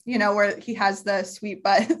about, where he has the sweet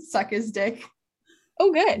butt suck his dick.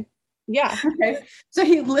 Oh, good. Yeah. Okay. So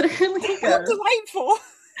he literally goes, delightful.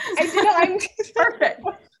 I'm perfect.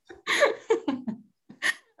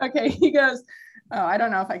 Okay. He goes, oh, I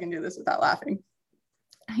don't know if I can do this without laughing.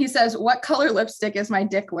 He says, "What color lipstick is my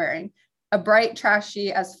dick wearing? A bright,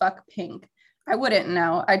 trashy as fuck pink. I wouldn't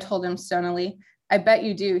know," I told him stonily. "I bet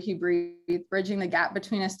you do," he breathed, bridging the gap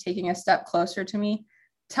between us, taking a step closer to me.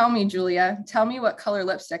 "Tell me, Julia, tell me what color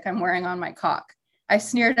lipstick I'm wearing on my cock." I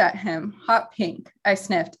sneered at him. "Hot pink." I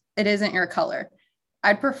sniffed. "It isn't your color."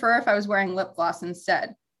 "I'd prefer if I was wearing lip gloss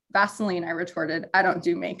instead." "Vaseline," I retorted. "I don't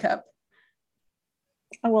do makeup."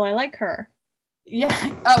 Oh, well, I like her.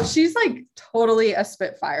 Yeah. Oh, she's like totally a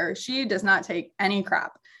spitfire. She does not take any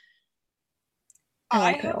crap.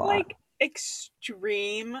 I have like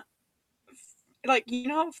extreme, like,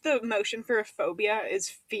 if the motion for a phobia is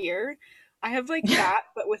fear, I have like that,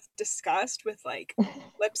 but with disgust, with like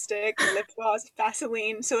lipstick, lip gloss,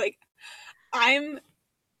 Vaseline. So like, I'm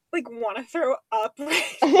like want to throw up.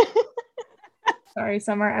 Sorry,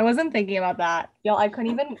 Summer. I wasn't thinking about that. Y'all, I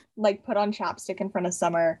couldn't even like put on chapstick in front of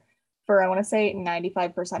Summer for, I want to say,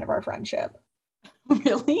 95% of our friendship.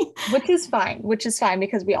 Really? Which is fine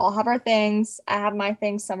because we all have our things. I have my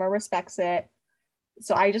things. Summer respects it.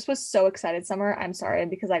 So I just was so excited, Summer. I'm sorry,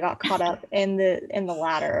 because I got caught up in the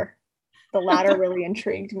ladder. The ladder really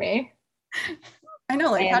intrigued me. I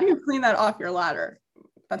know, like, how do you clean that off your ladder?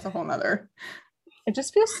 That's a whole nother. It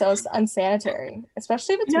just feels so unsanitary,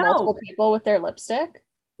 especially if it's multiple people with their lipstick.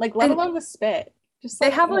 Like, let alone the spit. Just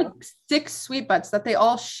they have like 6 sweet butts that they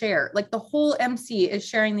all share. Like the whole MC is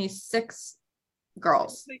sharing these 6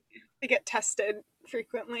 girls. They get tested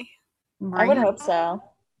frequently. Right? I would hope so.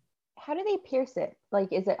 How do they pierce it?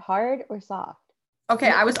 Like, is it hard or soft? Okay,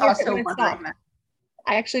 I was also wondering that.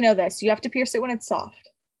 I actually know this. You have to pierce it when it's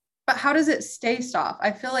soft. But how does it stay soft?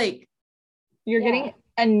 I feel like you're getting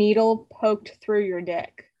a needle poked through your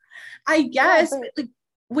dick. I guess, but like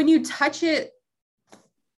when you touch it,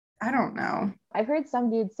 I don't know. I've heard some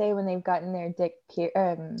dudes say when they've gotten their dick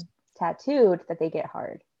tattooed that they get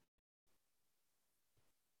hard.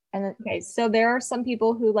 And okay, so there are some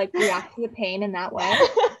people who like react to the pain in that way.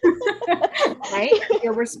 Right?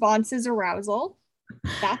 Your response is arousal.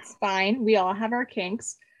 That's fine. We all have our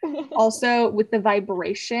kinks. Also, with the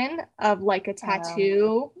vibration of like a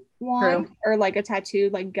tattoo wand or like a tattoo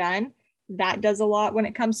like gun, that does a lot when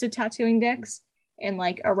it comes to tattooing dicks and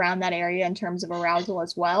like around that area in terms of arousal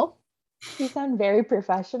as well. You sound very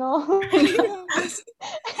professional.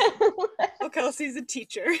 Well, Kelsey's a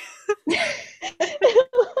teacher.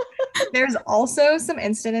 There's also some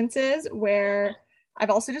incidences where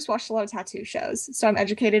I've also just watched a lot of tattoo shows, so I'm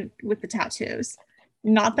educated with the tattoos.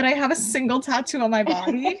 Not that I have a single tattoo on my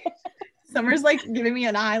body. Summer's like giving me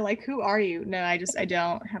an eye, like, who are you? No, I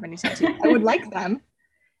don't have any tattoos. I would like them.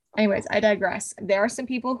 Anyways, I digress. There are some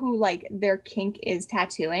people who like their kink is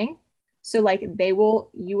tattooing. So like you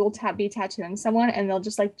will be tattooing someone and they'll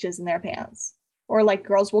just like jizz in their pants. or like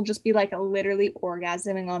girls will just be like literally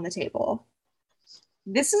orgasming on the table.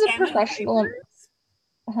 This is a Den of professional. Vipers?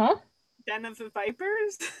 Huh? Den of the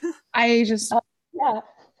Vipers? I just, Yeah.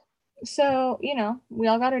 so, we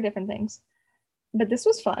all got our different things. But this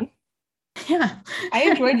was fun. Yeah. I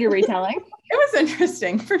enjoyed your retelling. It was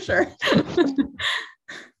interesting for sure.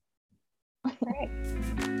 All right.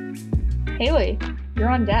 Haley, you're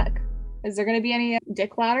on deck. Is there going to be any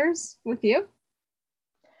dick ladders with you?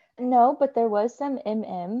 No, but there was some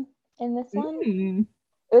MM in this one. Mm.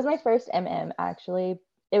 It was my first MM, actually.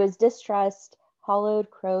 It was Distrust, Hollowed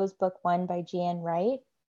Crows, Book 1 by Jan Wright.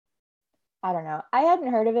 I don't know. I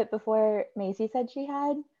hadn't heard of it before Macy said she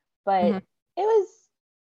had, but it was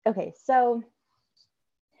okay. So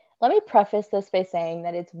let me preface this by saying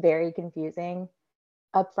that it's very confusing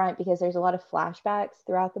up front because there's a lot of flashbacks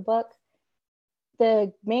throughout the book.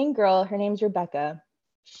 The main girl, her name's Rebecca.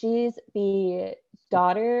 She's the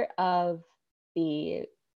daughter of the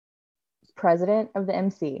president of the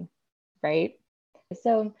MC, right?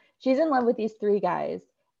 So she's in love with these 3 guys.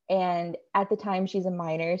 And at the time she's a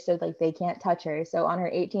minor, so like they can't touch her. So on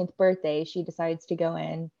her 18th birthday, she decides to go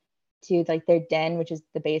in to like their den, which is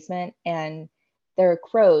the basement, and they're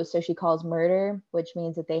crows. So she calls murder, which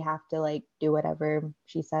means that they have to like do whatever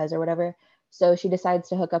she says or whatever. So she decides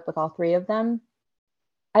to hook up with all 3 of them.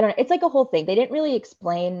 I don't know. It's like a whole thing. They didn't really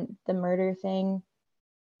explain the murder thing,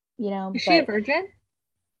 Is she a virgin?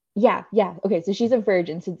 Yeah. Okay, so she's a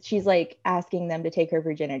virgin. So she's like asking them to take her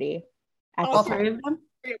virginity. All 3 of them?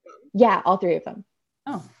 Yeah, all 3 of them.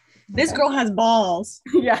 Oh. This girl has balls.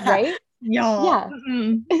 Yeah. Right? Y'all.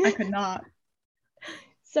 Yeah. I could not.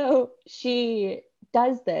 So she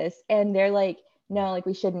does this and they're like, no, like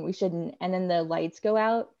we shouldn't. And then the lights go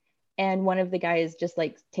out and one of the guys just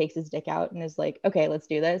like takes his dick out and is like, okay, let's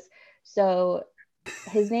do this. So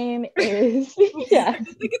his name is I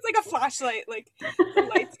think it's like a flashlight. Like the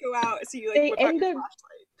lights go out, so you like whip out your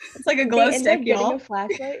flashlight. It's like a glow stick, y'all. A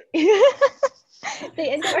flashlight.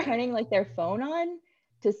 They end up turning like their phone on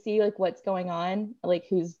to see like what's going on, like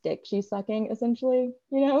whose dick she's sucking, essentially,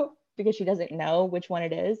 because she doesn't know which one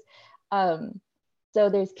it is. So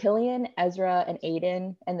there's Killian, Ezra, and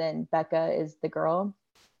Aiden, and then Becca is the girl.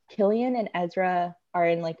 Killian and Ezra are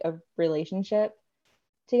in like a relationship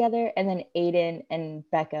together, and then Aiden and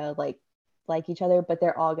Becca like each other, but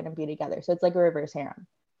they're all gonna be together. So it's like a reverse harem,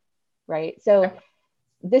 right? So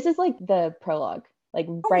this is like the prologue, like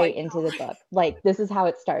right into the book. Like this is how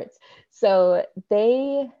it starts. So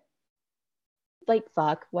they like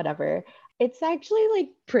fuck, whatever. It's actually like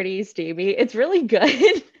pretty steamy. It's really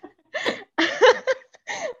good.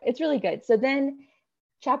 It's really good. So then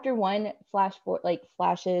chapter 1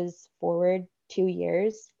 flashes forward 2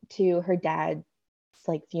 years to her dad's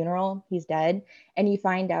like funeral. He's dead. And you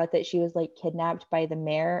find out that she was like kidnapped by the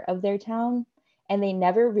mayor of their town. And they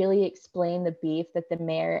never really explain the beef that the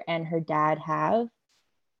mayor and her dad have.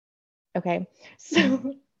 Okay.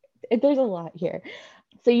 So there's a lot here.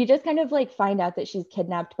 So you just kind of like find out that she's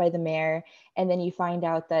kidnapped by the mayor. And then you find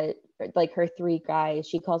out that like her 3 guys,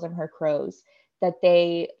 she calls them her crows, that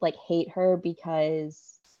they like hate her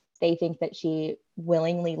because they think that she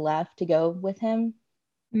willingly left to go with him,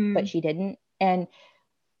 but she didn't. And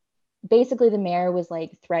basically the mayor was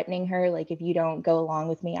like threatening her, like, if you don't go along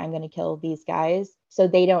with me, I'm going to kill these guys. So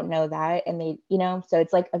they don't know that. And they, so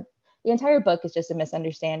it's like the entire book is just a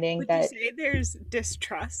misunderstanding. Would you say there's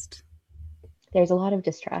distrust? There's a lot of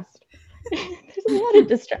distrust. There's a lot of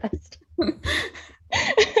distrust.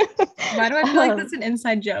 Why do I feel like that's an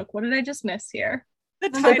inside joke? What did I just miss here? The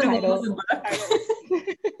title.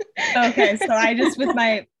 Okay, so I just, with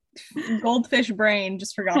my goldfish brain,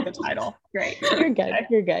 just forgot the title. Great. You're good. Okay.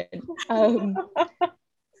 You're good.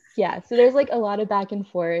 Yeah, so there's like a lot of back and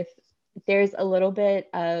forth. There's a little bit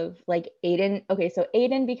of like Aiden. Okay, so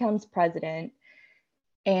Aiden becomes president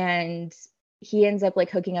and he ends up like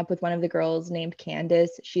hooking up with one of the girls named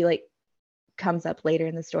Candace. She like comes up later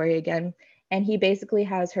in the story again. And he basically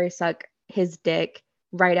has her suck his dick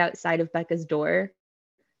right outside of Becca's door.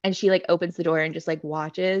 And she like opens the door and just like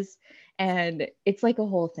watches. And it's like a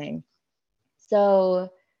whole thing.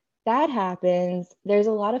 So that happens. There's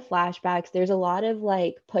a lot of flashbacks. There's a lot of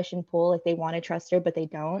like push and pull. Like they want to trust her, but they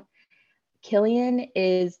don't. Killian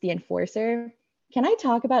is the enforcer. Can I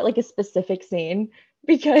talk about like a specific scene?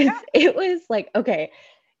 Because it was like, okay,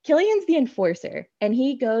 Killian's the enforcer. And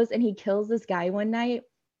he goes and he kills this guy one night.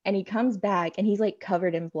 And he comes back and he's like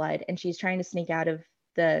covered in blood and she's trying to sneak out of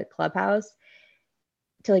the clubhouse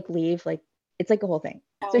to like leave. Like it's like a whole thing.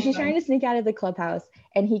 So she's trying to sneak out of the clubhouse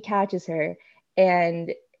and he catches her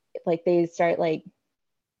and like they start like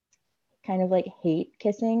kind of like hate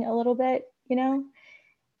kissing a little bit,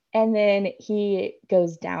 And then he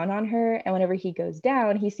goes down on her, and whenever he goes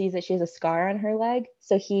down, he sees that she has a scar on her leg.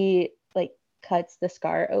 So he like cuts the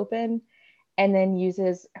scar open and then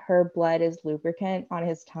uses her blood as lubricant on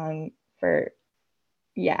his tongue for,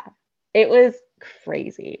 yeah, it was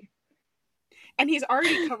crazy. And he's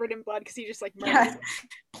already covered in blood because he just like murdered.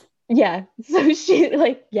 Yeah. So she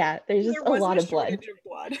like, yeah, there's just there a lot of blood. Of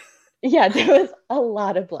blood. Yeah, there was a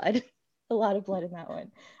lot of blood. A lot of blood in that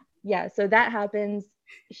one. Yeah, so that happens.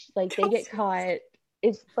 Like they get caught.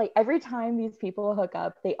 It's like every time these people hook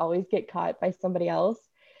up, they always get caught by somebody else.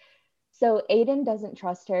 So Aiden doesn't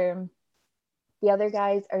trust her. The other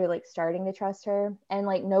guys are like starting to trust her, and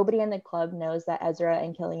like nobody in the club knows that Ezra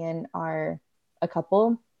and Killian are a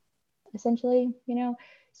couple, essentially, you know.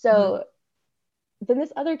 So then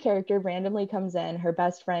this other character randomly comes in, her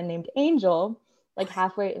best friend named Angel, like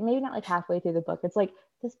halfway, maybe not like halfway through the book. It's like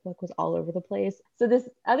this book was all over the place. So this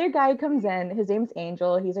other guy comes in, his name's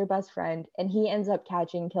Angel, he's her best friend, and he ends up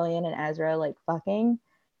catching Killian and Ezra like fucking.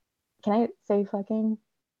 Can I say fucking?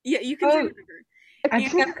 Yeah, you can say whatever. I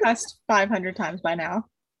think I've cussed 500 times by now.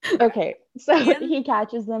 Okay, so he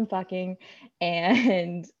catches them fucking,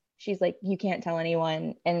 and she's like, you can't tell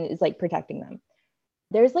anyone, and is like protecting them.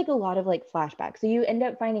 There's like a lot of like flashbacks. So you end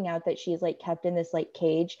up finding out that she's like kept in this like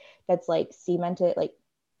cage that's like cemented, like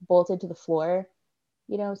bolted to the floor,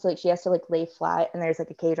 you know? So like she has to like lay flat and there's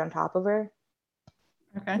like a cage on top of her.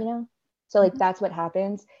 Okay. You know? So like that's what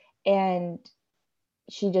happens. And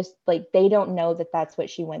she just like, they don't know that that's what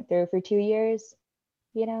she went through for 2 years,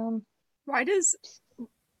 you know? Why does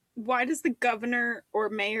the governor or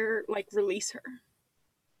mayor like release her?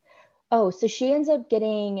 Oh, so she ends up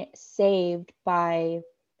getting saved by,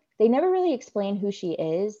 they never really explain who she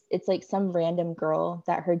is. It's like some random girl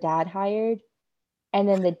that her dad hired, and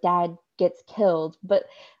then the dad gets killed. But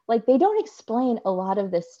like they don't explain a lot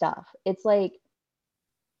of this stuff. It's like,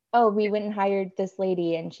 oh, we went and hired this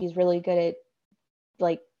lady and she's really good at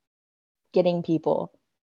like getting people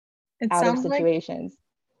out of situations.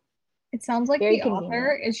 It sounds like Very the convenient.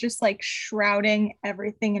 author is just like shrouding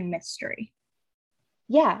everything in mystery.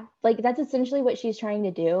 Yeah, like that's essentially what she's trying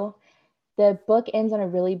to do. The book ends on a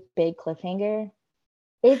really big cliffhanger.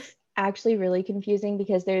 It's actually really confusing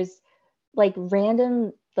because there's like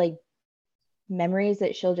random like memories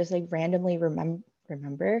that she'll just like randomly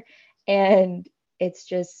remember, and it's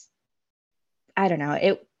just, I don't know,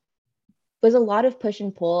 it was a lot of push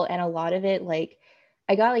and pull, and a lot of it, like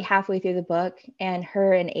I got like halfway through the book and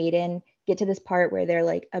her and Aiden get to this part where they're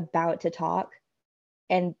like about to talk,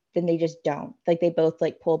 and then they just don't, like they both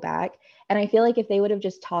like pull back, and I feel like if they would have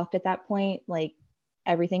just talked at that point, like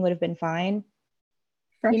everything would have been fine,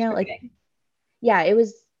 you know, like yeah, it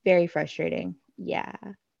was very frustrating. Yeah.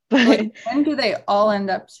 But like, when do they all end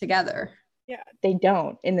up together? Yeah, they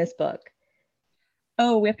don't in this book.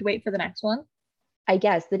 Oh, we have to wait for the next one? I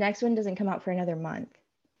guess the next one doesn't come out for another month.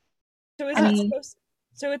 So is it supposed,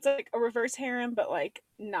 so it's like a reverse harem, but like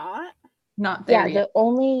not there yet. The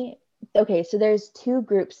only, okay, so there's 2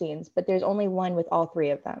 group scenes, but there's only one with all 3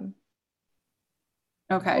 of them.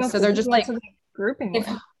 Okay, so they're just like grouping.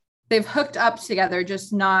 They've hooked up together,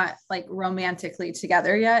 just not like romantically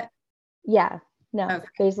together yet. Yeah, no, okay.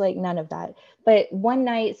 There's like none of that. But one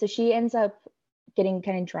night, so she ends up getting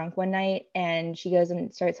kind of drunk one night, and she goes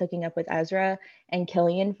and starts hooking up with Ezra, and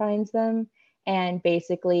Killian finds them and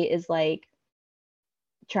basically is like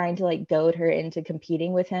trying to like goad her into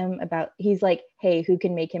competing with him about, he's like, hey, who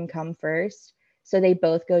can make him come first? So they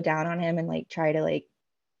both go down on him and like try to like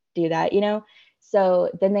do that, you know? So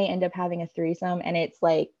then they end up having a threesome, and it's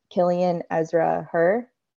like Killian, Ezra, her,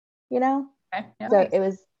 you know? Okay, yeah, so it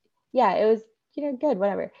was, you know, good,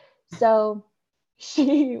 whatever. So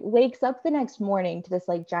she wakes up the next morning to this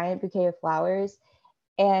like giant bouquet of flowers.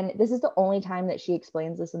 And this is the only time that she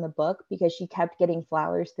explains this in the book, because she kept getting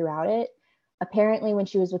flowers throughout it. Apparently, when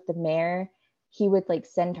she was with the mayor, he would like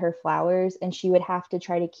send her flowers, and she would have to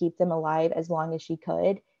try to keep them alive as long as she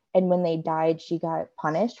could. And when they died, she got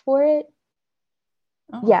punished for it.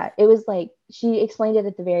 Oh. Yeah, it was like, she explained it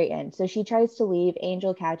at the very end. So she tries to leave,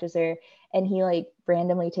 Angel catches her, and he like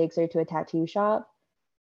randomly takes her to a tattoo shop.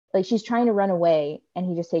 Like she's trying to run away, and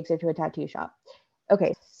he just takes her to a tattoo shop.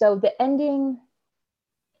 Okay, so the ending,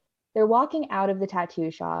 they're walking out of the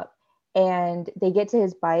tattoo shop, and they get to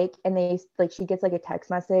his bike, and they like, she gets like a text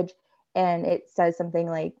message, and it says something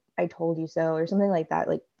like, I told you so, or something like that,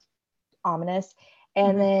 like ominous.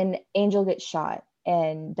 And then Angel gets shot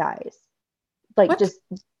and dies. Like what? Just,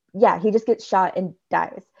 yeah, he just gets shot and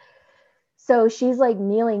dies. So she's like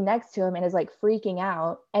kneeling next to him and is like freaking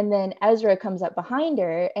out. And then Ezra comes up behind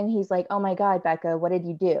her, and he's like, oh my God, Becca, what did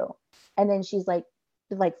you do? And then she's like,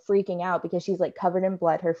 like freaking out because she's like covered in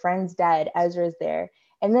blood. Her friend's dead. Ezra's there.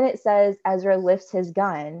 And then it says Ezra lifts his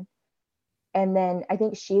gun. And then I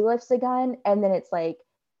think she lifts the gun. And then it's like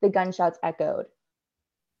the gunshots echoed.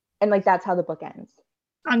 And like, that's how the book ends.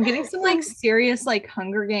 I'm getting some like serious like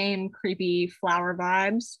Hunger Game creepy flower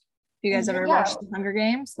vibes. You guys ever watched the Hunger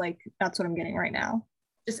Games? Like, that's what I'm getting right now.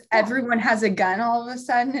 Just everyone has a gun all of a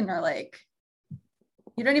sudden and are like,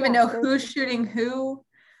 you don't even know who's shooting who.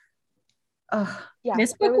 Ugh. Yeah,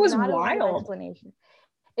 this book was wild.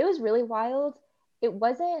 It was really wild. It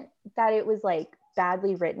wasn't that it was like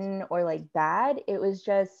badly written or like bad. It was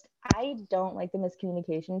just, I don't like the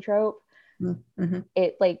miscommunication trope. Mm-hmm.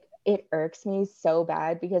 It irks me so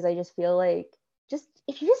bad because I just feel like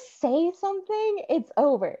if you just say something, it's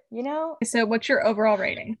over, you know? So what's your overall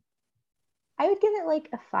rating? I would give it like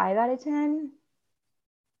a 5 out of 10.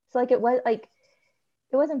 So like it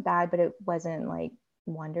wasn't bad, but it wasn't like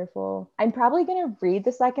wonderful. I'm probably gonna read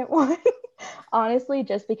the second one, honestly,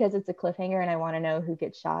 just because it's a cliffhanger and I want to know who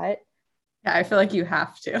gets shot. Yeah, I feel like you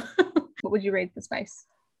have to. What would you rate the spice?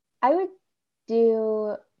 I would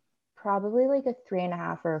do probably like a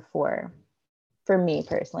 3.5 or a 4 for me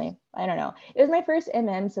personally. I don't know. It was my first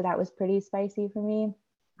so that was pretty spicy for me.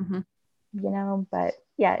 Mm-hmm. You know, but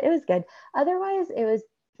yeah, it was good. Otherwise, it was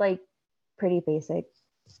like pretty basic,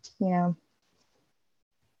 you know.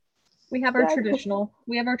 We have our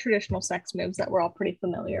traditional sex moves that we're all pretty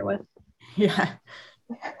familiar with. Yeah.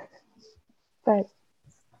 But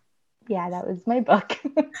yeah, that was my book.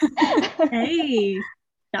 Hey,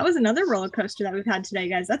 that was another roller coaster that we've had today,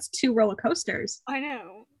 guys. That's 2 roller coasters. I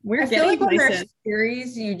know. I feel like when there's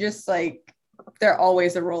series, you just like, they're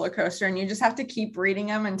always a roller coaster and you just have to keep reading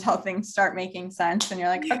them until things start making sense. And you're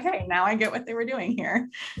like, okay, now I get what they were doing here.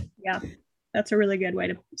 Yeah, that's a really good way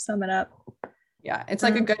to sum it up. Yeah, it's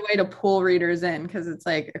like a good way to pull readers in because it's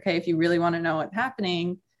like, okay, if you really want to know what's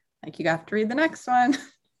happening, like you have to read the next one.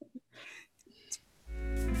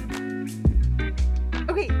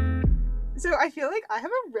 Okay, so I feel like I have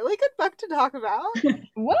a really good book to talk about.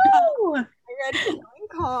 Whoa! I read Feeling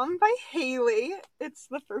Calm by Haley. It's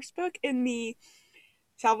the first book in the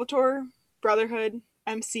Salvatore Brotherhood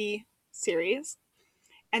MC series.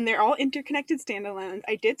 And they're all interconnected standalones.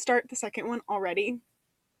 I did start the second one already,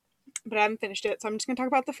 but I haven't finished it, so I'm just going to talk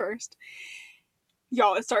about the first.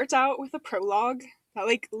 Y'all, it starts out with a prologue that,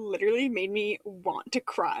 like, literally made me want to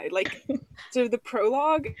cry. Like, so the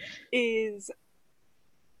prologue is...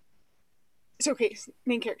 So, okay,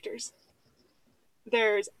 main characters.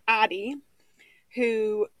 There's Addie,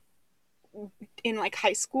 who, in, like,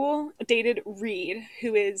 high school, dated Reed,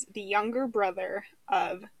 who is the younger brother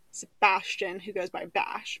of Sebastian, who goes by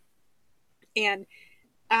Bash. And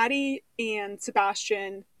Addie and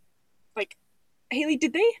Sebastian, like, Haley,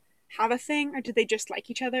 did they have a thing, or did they just like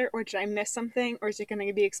each other, or did I miss something, or is it going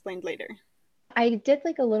to be explained later? I did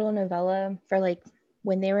like a little novella for like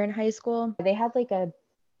when they were in high school. They had like a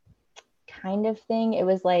kind of thing. It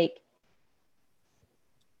was like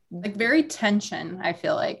very tension, I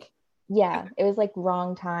feel like. Yeah, it was like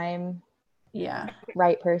wrong time, yeah,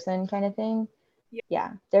 right person kind of thing.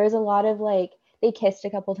 Yeah, there was a lot of like, they kissed a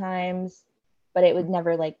couple times, but it would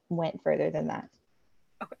never like went further than that.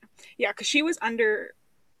 Okay. Yeah, because she was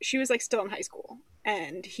like still in high school,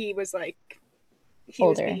 and he was like, he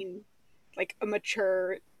older. Was being like a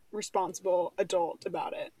mature, responsible adult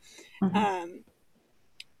about it. Mm-hmm.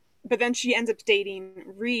 But then she ends up dating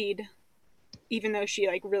Reed, even though she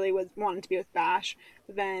like really wanted to be with Bash.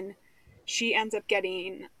 But then she ends up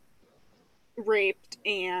getting raped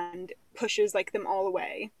and pushes like them all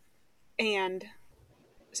away. And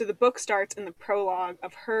so the book starts in the prologue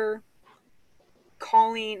of her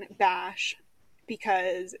calling Bash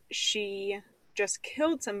because she just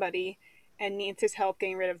killed somebody and needs his help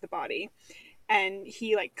getting rid of the body. And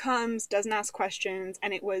he like comes, doesn't ask questions,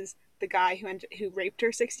 and it was the guy who raped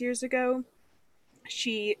her 6 years ago.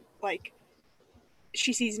 She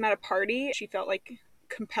sees him at a party. She felt like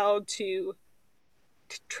compelled to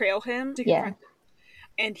trail him to confront him.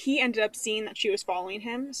 And he ended up seeing that she was following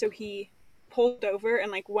him, so he pulled over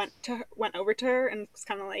and like went over to her and was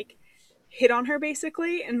kind of like hit on her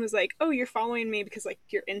basically, and was like, "Oh, you're following me because like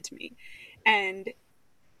you're into me." And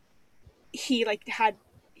he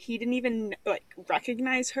didn't even like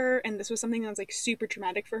recognize her, and this was something that was like super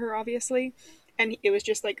traumatic for her, obviously. And it was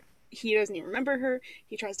just like, he doesn't even remember her.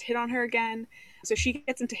 He tries to hit on her again. So she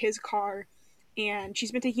gets into his car, and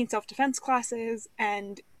she's been taking self-defense classes,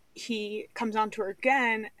 and he comes on to her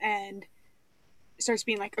again and starts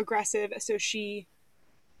being like aggressive. So she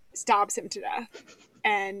stabs him to death,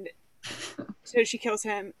 and so she kills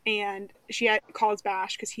him, and she calls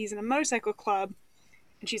Bash because he's in a motorcycle club,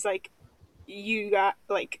 and she's like, you got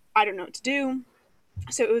like, I don't know what to do.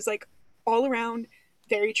 So it was like all around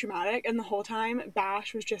very traumatic, and the whole time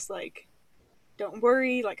Bash was just like, don't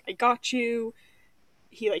worry, like I got you.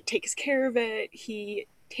 He like takes care of it. He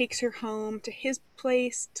takes her home to his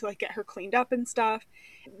place to like get her cleaned up and stuff.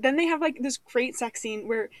 Then they have like this great sex scene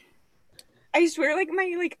where I swear, like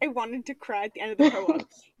I wanted to cry at the end of the prologue.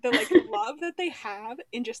 The like love that they have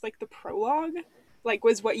in just like the prologue, like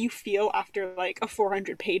was what you feel after like a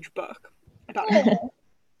 400-page book about it.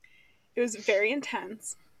 It was very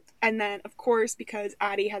intense. And then, of course, because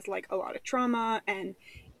Addie has like a lot of trauma and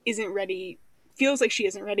isn't ready, feels like she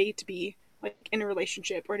isn't ready to be like in a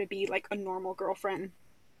relationship or to be like a normal girlfriend,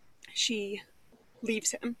 she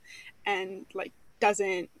leaves him and like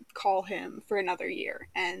doesn't call him for another year.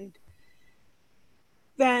 And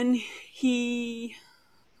then they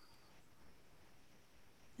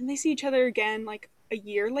see each other again like a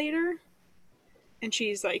year later, and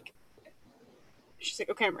she's like,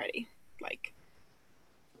 okay, I'm ready. Like,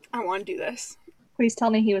 I want to do this. Please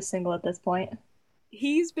tell me he was single at this point.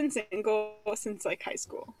 He's been single since like high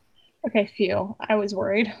school. Okay, phew. I was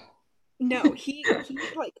worried. No, he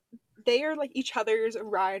like, they are like each other's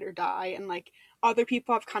ride or die, and like other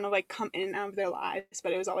people have kind of like come in and out of their lives,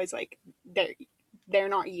 but it was always like they're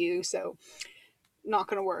not you, so not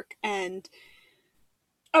gonna work. And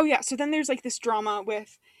oh yeah, so then there's like this drama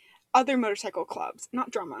with other motorcycle clubs.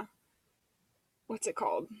 Not drama. What's it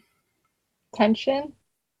called? Tension?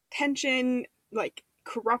 Tension, like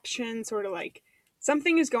corruption, sort of like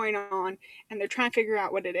something is going on, and they're trying to figure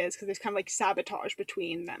out what it is because there's kind of like sabotage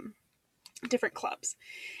between them, different clubs.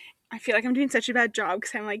 I feel like I'm doing such a bad job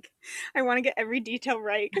because I'm like, I want to get every detail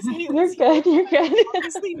right. Because You're good. You're good.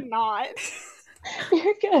 Obviously not.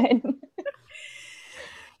 You're good.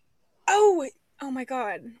 Oh my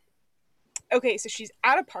god. Okay, so she's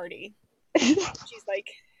at a party. She's like,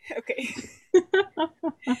 okay.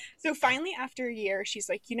 So finally, after a year, she's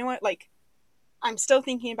like, you know what? Like, I'm still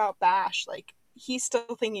thinking about Bash. Like, he's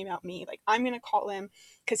still thinking about me. Like, I'm gonna call him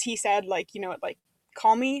because he said, like, you know what? Like,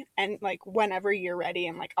 call me and like whenever you're ready,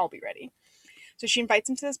 and like I'll be ready. So she invites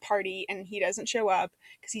him to this party, and he doesn't show up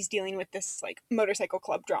because he's dealing with this like motorcycle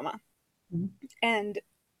club drama. Mm-hmm. And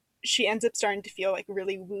she ends up starting to feel like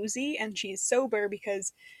really woozy, and she's sober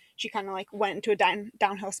because she kind of like went into a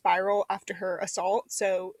downhill spiral after her assault.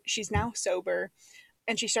 So she's now sober,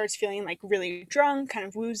 and she starts feeling like really drunk, kind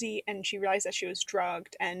of woozy, and she realized that she was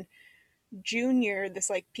drugged. And Junior, this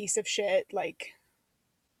like piece of shit, like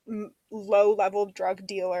low level drug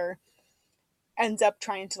dealer, ends up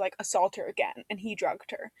trying to like assault her again, and he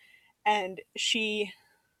drugged her, and she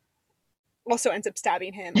also ends up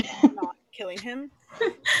stabbing him, not killing him.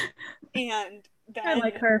 And then I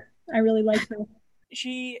like her. I really like her.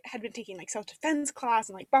 She had been taking like self-defense class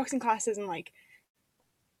and like boxing classes, and like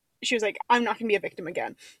she was like, I'm not gonna be a victim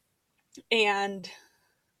again. And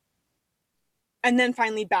then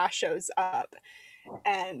finally Bash shows up,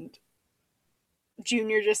 and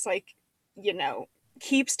Junior just like, you know,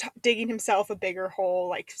 keeps digging himself a bigger hole,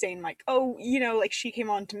 like saying like, oh, you know, like she came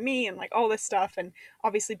on to me and like all this stuff. And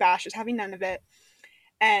obviously Bash is having none of it.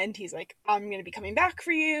 And he's like, I'm going to be coming back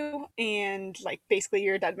for you. And like, basically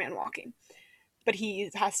you're a dead man walking. But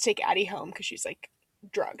he has to take Addie home because she's like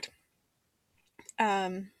drugged.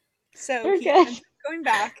 So he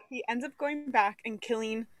ends up going back and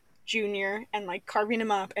killing Junior and like carving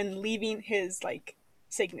him up and leaving his like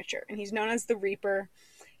signature. And he's known as the Reaper.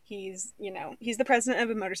 He's, you know, he's the president of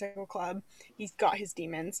a motorcycle club. He's got his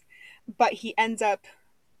demons. But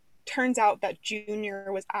turns out that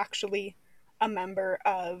Junior was actually a member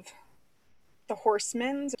of the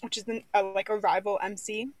Horsemen, which is like a rival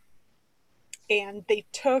MC. And they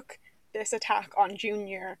took this attack on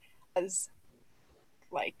Junior as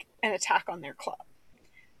like an attack on their club.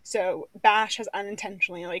 So Bash has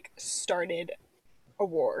unintentionally like started a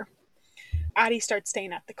war. Addie starts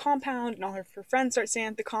staying at the compound, and all her friends start staying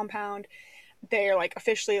at the compound. They're like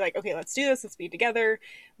officially like, okay, let's do this, let's be together,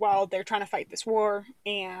 while they're trying to fight this war.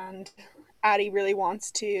 And Addie really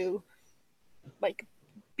wants to like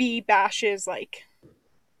be Bash's like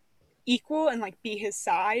equal and like be his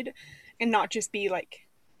side, and not just be like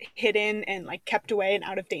hidden and like kept away and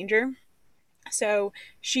out of danger. So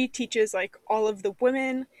she teaches like all of the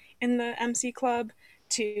women in the MC club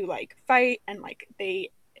to like fight, and like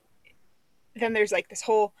then there's like this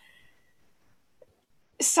whole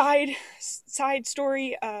side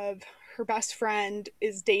story of her best friend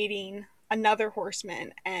is dating another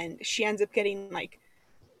horseman, and she ends up getting like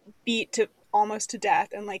beat to almost to death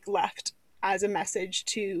and like left as a message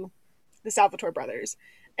to the Salvatore brothers.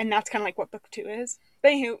 And that's kind of like what book 2 is.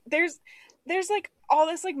 But anywho, there's like all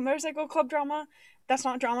this like motorcycle club drama. That's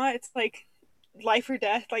not drama. It's like life or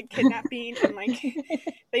death, like kidnapping, and like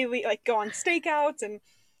they like go on stakeouts. And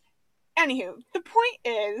anywho, the point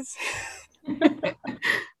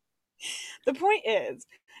is,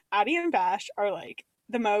 Addie and Bash are like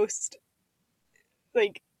the most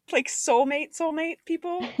like soulmate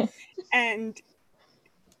people, and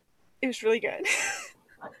it was really good.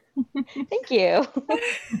 Thank you.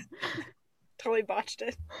 Totally botched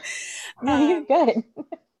it. No, you're good.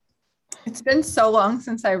 It's been so long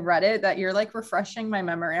since I read it that you're like refreshing my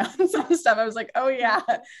memory on some stuff. I was like, oh yeah.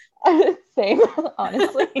 Same,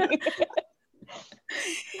 honestly.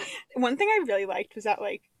 One thing I really liked was that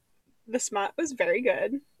like the smut was very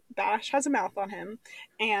good. Bash has a mouth on him,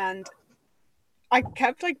 and I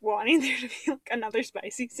kept like wanting there to be like another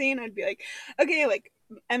spicy scene. I'd be like, okay, like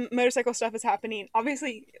and motorcycle stuff is happening.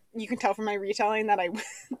 Obviously, you can tell from my retelling that I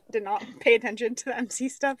did not pay attention to the MC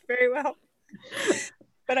stuff very well.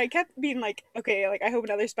 But I kept being like, okay, like I hope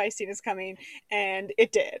another spice scene is coming, and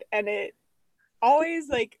it did, and it always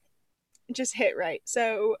like just hit right.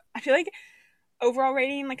 So I feel like overall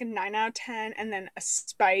rating like a 9 out of 10, and then a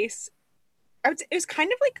spice. It was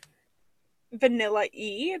kind of like vanilla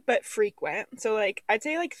E, but frequent. So like I'd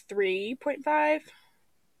say like 3.5,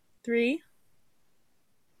 3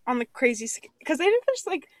 on the crazy, because they did just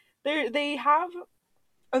like they have,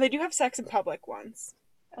 oh, they do have sex in public once.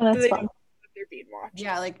 Oh, that's fun. They're being watched.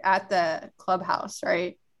 Yeah, like at the clubhouse,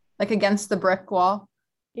 right? Like against the brick wall.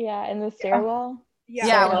 Yeah, in the stairwell.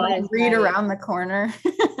 Yeah, So when I read around the corner.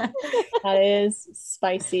 That is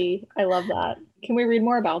spicy. I love that. Can we read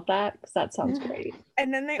more about that? Because that sounds great.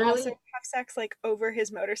 And then they also have sex like over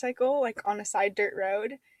his motorcycle, like on a side dirt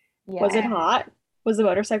road. Yeah. Was it hot? Was the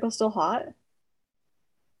motorcycle still hot?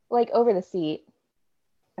 Like over the seat.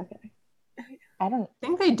 Okay. I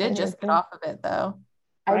think they did just get off of it though.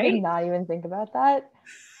 I did not even think about that.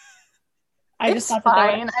 I just thought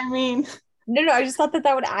fine. I mean, no, I just thought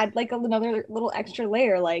that would add like another little extra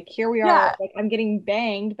layer. Like here we are, Yeah. like I'm getting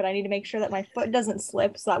banged, but I need to make sure that my foot doesn't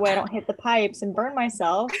slip so that way I don't hit the pipes and burn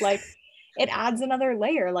myself. Like it adds another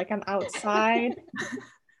layer. Like I'm outside.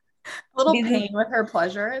 a little pain with her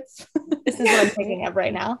pleasure. This is what I'm thinking of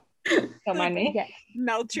right now. Don't mind me. Yeah.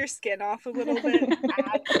 Melt your skin off a little bit,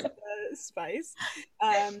 add to the spice.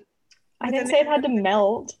 I didn't say it had to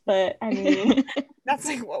melt, but I mean, that's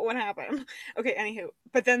like what would happen. Okay, anywho,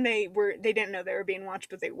 but then they didn't know they were being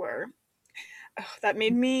watched, but they were. Oh, that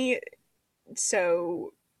made me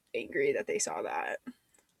so angry that they saw that.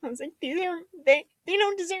 I was like, they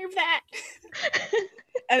don't deserve that.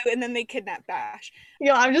 Oh, and then they kidnap Bash.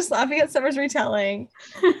 I'm just laughing at Summer's retelling.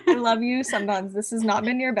 I love you. Sometimes this has not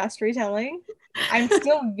been your best retelling. I'm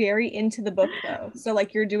still very into the book though, so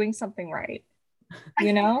like you're doing something right.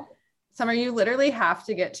 You know. Summer, you literally have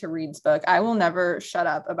to get to Reed's book. I will never shut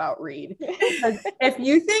up about Reed. If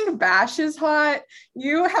you think Bash is hot,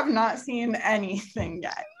 you have not seen anything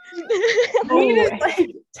yet. Reed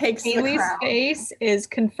takes Haley's the crown. face is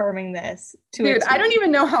confirming this. Dude, I don't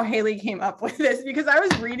even know how Haley came up with this because I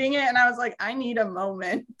was reading it and I was like, I need a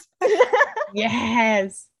moment.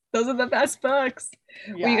 Yes, those are the best books.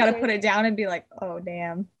 Yeah. Where you got to put it down and be like, oh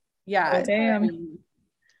damn. Yeah. Oh, damn.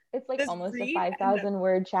 It's like Does almost Reed a 5,000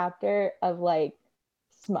 word chapter of like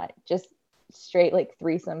smut, just straight like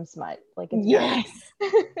threesome smut. Like it's yes.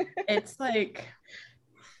 It's like,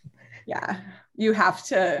 yeah, you have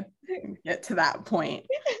to get to that point.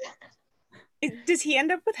 Does he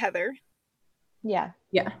end up with Heather? Yeah.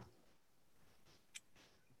 Yeah.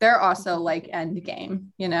 They're also like end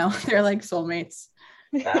game, you know, they're like soulmates.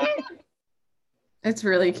 It's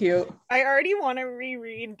really cute. I already want to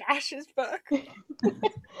reread Bash's book.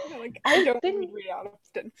 Like, I don't read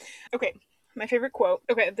often. Okay, my favorite quote.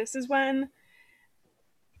 Okay, this is when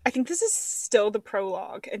I think this is still the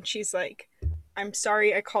prologue, and she's like, I'm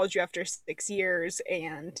sorry I called you after 6 years,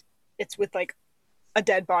 and it's with like a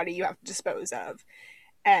dead body you have to dispose of.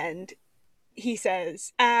 And he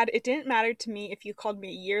says, it didn't matter to me if you called me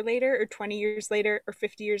a year later or 20 years later or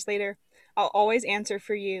 50 years later. I'll always answer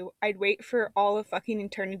for you. I'd wait for all of fucking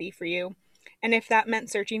eternity for you. And if that meant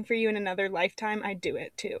searching for you in another lifetime, I'd do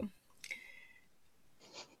it too.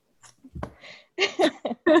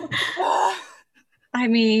 I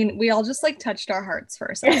mean, we all just like touched our hearts for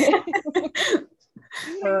a second.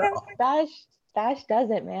 Bash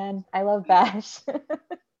does it, man. I love Bash.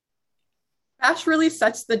 Bash really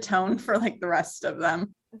sets the tone for like the rest of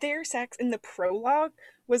them. Their sex in the prologue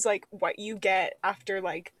was like what you get after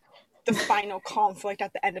like the final conflict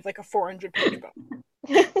at the end of like a 400-page book.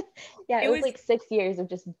 Yeah, it was like 6 years of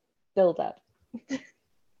just build up.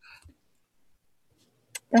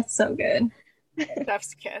 That's so good.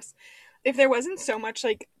 Chef's kiss. If there wasn't so much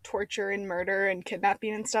like torture and murder and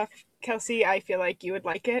kidnapping and stuff, Kelsey, I feel like you would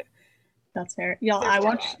like it. That's fair. Y'all,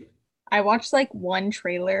 There's I watched like one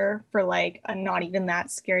trailer for like a not even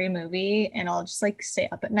that scary movie, and I'll just like stay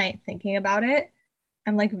up at night thinking about it.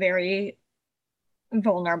 I'm like very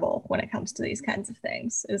vulnerable when it comes to these kinds of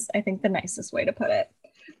things, is I think the nicest way to put it.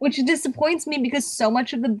 Which disappoints me because so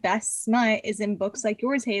much of the best smut is in books like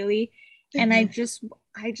yours, Haley. And I just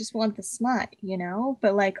want the smut, you know?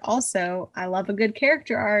 But like also I love a good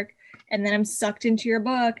character arc, and then I'm sucked into your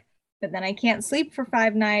book, but then I can't sleep for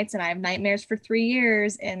 5 nights and I have nightmares for 3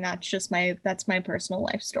 years, and that's my personal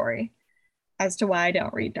life story as to why I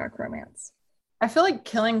don't read dark romance. I feel like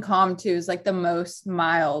Killing Calm too is like the most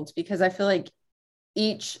mild, because I feel like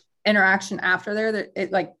each interaction after there,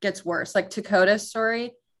 it like gets worse. Like Dakota's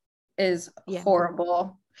story is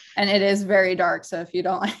horrible, and it is very dark. So if you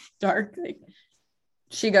don't like dark, like,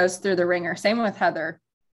 she goes through the ringer. Same with Heather.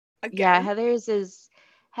 again. Yeah,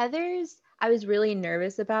 Heather's I was really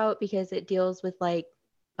nervous about because it deals with like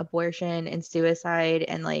abortion and suicide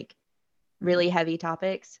and like really heavy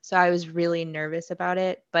topics. So I was really nervous about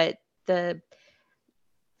it, but the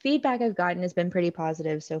feedback I've gotten has been pretty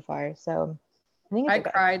positive so far. So I think it's I okay.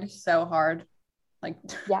 cried so hard. Like,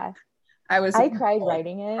 Yeah. I cried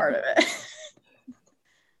writing it. Part of it.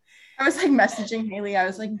 I was like messaging Haley. I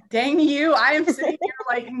was like, dang you, I am sitting here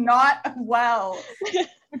like not well.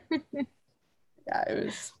 Yeah, it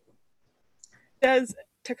was. Does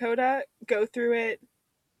Dakota go through it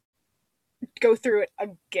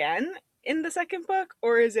again in the second book,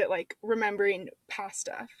 or is it like remembering past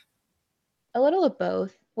stuff? A little of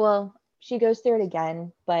both. Well, she goes through it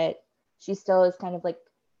again, but she still is kind of like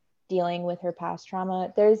dealing with her past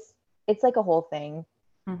trauma. It's like a whole thing.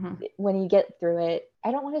 Mm-hmm. When you get through it,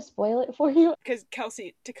 I don't want to spoil it for you. Because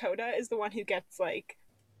Kelsey, Dakota is the one who gets like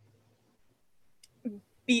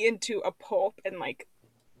beaten to a pulp and like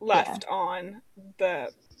left on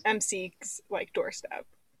the MC's like doorstep.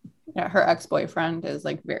 Yeah, her ex-boyfriend is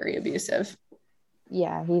like very abusive.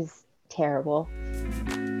 Yeah, he's terrible.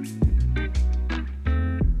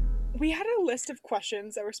 We had a list of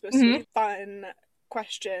questions that were supposed to be fun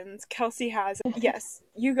questions. Kelsey has. Yes,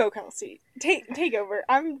 you go, Kelsey. Take over.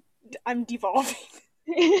 I'm devolving.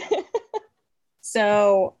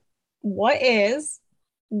 So, what is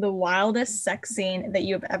the wildest sex scene that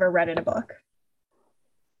you have ever read in a book?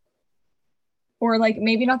 Or like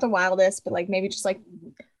maybe not the wildest, but like maybe just like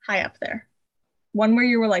high up there. One where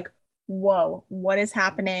you were like, whoa, what is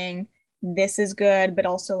happening? This is good, but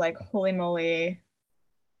also like, holy moly.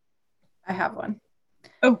 I have one.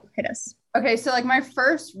 Oh, hit us. Okay, so like my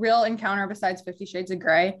first real encounter besides 50 Shades of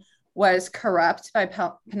Grey was Corrupt by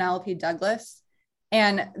Penelope Douglas.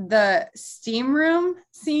 And the steam room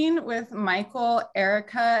scene with Michael,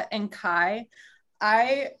 Erica, and Kai,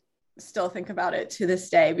 I still think about it to this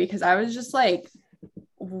day, because I was just like,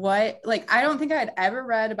 what? Like, I don't think I had ever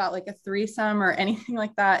read about like a threesome or anything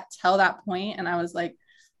like that till that point. And I was like,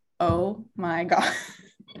 oh my God.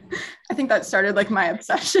 I think that started like my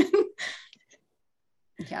obsession.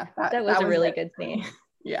 Yeah, that was a really good scene.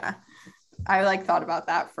 Yeah, I like thought about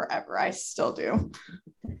that forever. I still do.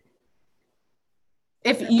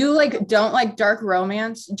 If you like don't like dark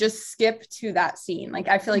romance, just skip to that scene. Like,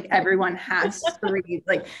 I feel like everyone has to read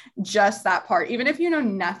like just that part. Even if you know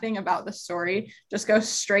nothing about the story, just go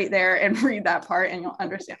straight there and read that part and you'll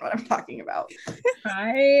understand what I'm talking about.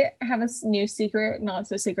 I have a new secret, not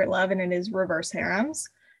so secret love, and it is reverse harems.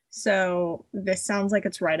 So this sounds like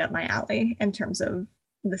it's right up my alley in terms of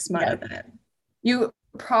the smut of it. You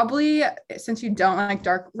probably, since you don't like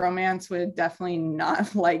dark romance, would definitely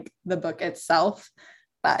not like the book itself,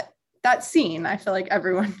 but that scene I feel like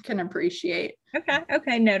everyone can appreciate.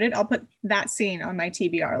 Okay, noted. I'll put that scene on my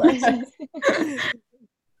TBR list.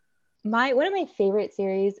 One of my favorite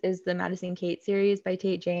series is the Madison Kate series by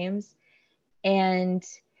Tate James, and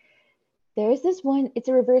there's this one, it's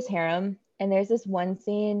a reverse harem, and there's this one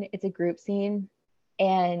scene, it's a group scene,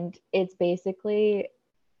 and it's basically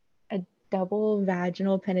a double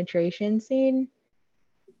vaginal penetration scene.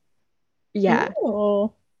 Yeah.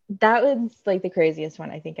 Ooh. That was like the craziest one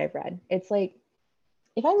I think I've read. It's like,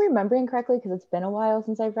 if I'm remembering correctly, because it's been a while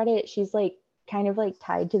since I've read it, she's like kind of like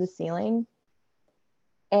tied to the ceiling,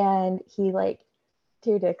 and he like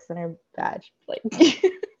 2 dicks in her vag. Like,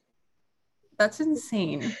 that's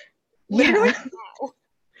insane. Yeah.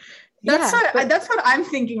 That's what I'm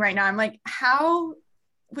thinking right now. I'm like, how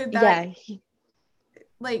would that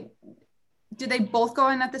like, do they both go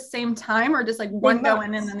in at the same time, or does like one go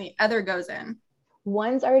in and then the other goes in?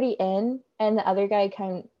 One's already in and the other guy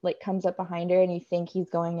comes up behind her and you think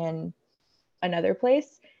he's going in another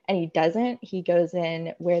place, and he doesn't, he goes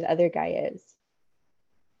in where the other guy is.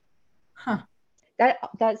 Huh.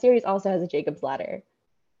 That series also has a Jacob's Ladder.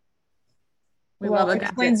 We Well, love a it good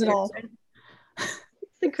explains it bit. all. It's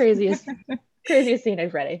the craziest scene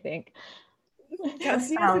I've read, I think. Kelsey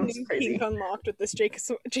has a sounds new crazy. kink unlocked with this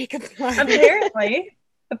Jacob ladder.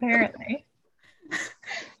 Apparently.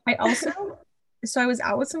 I was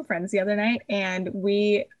out with some friends the other night, and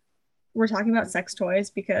we were talking about sex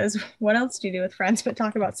toys, because what else do you do with friends but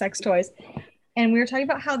talk about sex toys? And we were talking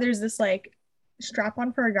about how there's this like strap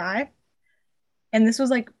on for a guy, and this was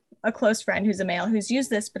like a close friend who's a male who's used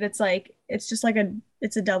this, but it's just like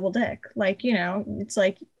it's a double dick, like, you know, it's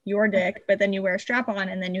like your dick, but then you wear a strap on,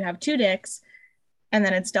 and then you have two dicks, and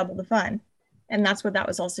then it's double the fun. And that's what that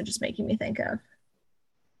was also just making me think of.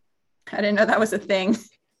 I didn't know that was a thing.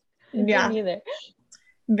 Yeah, Me neither.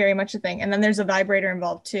 very much a thing. And then there's a vibrator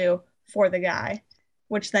involved too for the guy,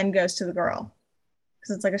 which then goes to the girl,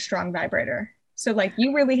 because it's like a strong vibrator. So like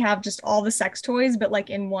you really have just all the sex toys, but like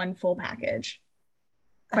in one full package.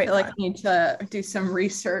 I feel like I need to do some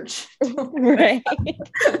research. Right.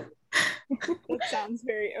 That sounds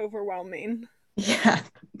very overwhelming. Yeah.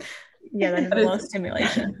 Yeah, that is a lot of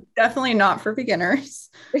stimulation. Definitely not for beginners.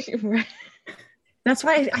 Right. That's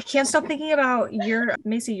why I can't stop thinking about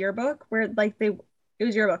your book, where like it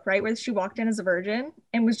was your book, right? Where she walked in as a virgin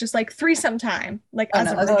and was just like threesome time, like Oh, as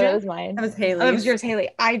no, a that was- virgin. That was mine. That was Haley. Oh, it was yours, Haley.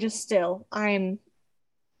 I can't.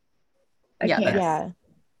 that's-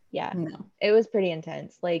 Yeah. No. It was pretty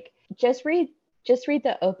intense. Like just read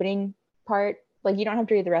the opening part. Like you don't have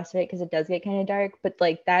to read the rest of it because it does get kind of dark, but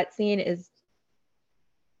like that scene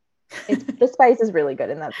the spice is really good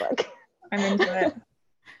in that book.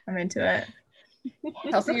 I'm into it.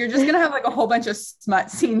 Kelsey, you're just gonna have like a whole bunch of smut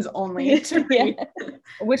scenes only to read.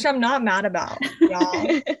 Which I'm not mad about,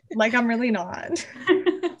 y'all. Like, I'm really not.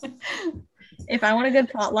 If I want a good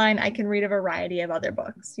plot line, I can read a variety of other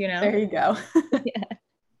books, you know? There you go. Yeah.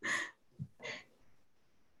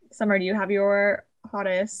 Summer, do you have your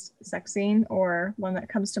hottest sex scene or one that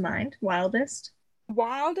comes to mind? Wildest?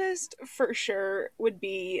 Wildest for sure would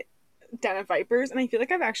be Den of Vipers, and I feel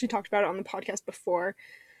like I've actually talked about it on the podcast before.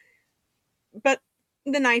 But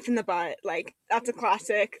the knife in the butt, like that's a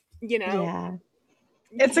classic, you know. Yeah.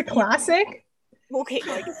 It's a classic? Okay,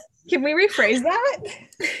 like Can we rephrase that?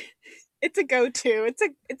 it's a go-to.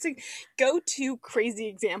 It's a go-to crazy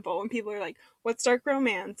example when people are like, "What's dark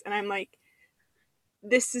romance?" And I'm like,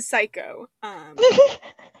 "This is Psycho."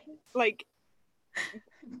 Like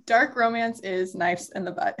Dark romance is knives in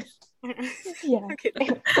the butt. Yeah. Okay.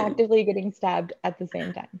 Actively getting stabbed at the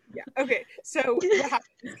same time. Yeah. Okay. So what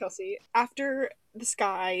happens, Kelsey? After this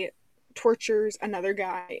guy tortures another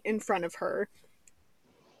guy in front of her,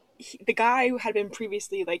 the guy who had been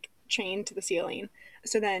previously like chained to the ceiling.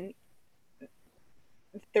 So then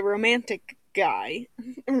the romantic guy,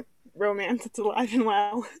 romance, it's alive and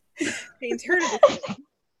well, chains her to the ceiling,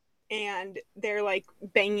 and they're like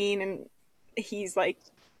banging, and he's like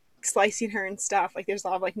slicing her and stuff. Like there's a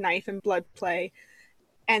lot of like knife and blood play,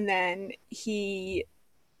 and then he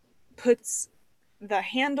puts the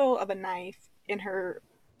handle of a knife in her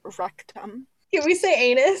rectum. Can we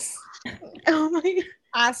say anus? Oh my God.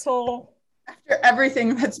 Asshole. After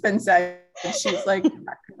everything that's been said, she's like,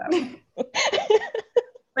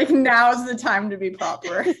 like now's the time to be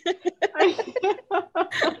proper.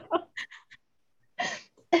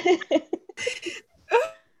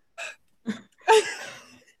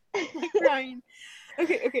 I'm crying.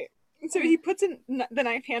 Okay. So he puts the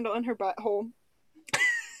knife handle in her butthole.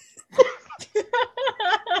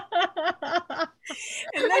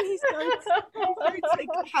 And then he starts like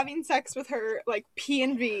having sex with her, like P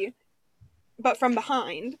and V, but from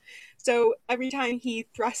behind. So every time he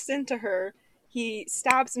thrusts into her, he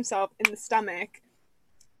stabs himself in the stomach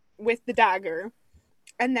with the dagger.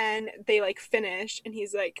 And then they like finish, and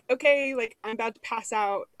he's like, "Okay, like I'm about to pass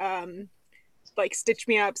out. Like stitch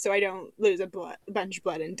me up so I don't lose a bunch of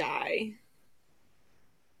blood and die."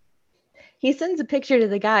 He sends a picture to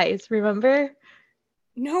the guys, remember?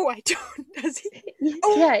 No, I don't. Does he? Yeah.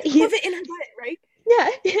 Oh, of it in her butt, right? Yeah.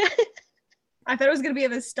 I thought it was going to be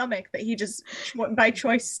of his stomach that he just, by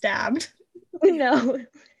choice, stabbed. No.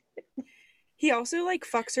 He also like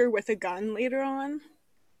fucks her with a gun later on.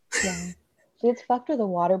 Yeah. She gets fucked with a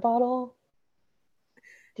water bottle.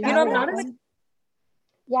 Do You know, remember not that as- one?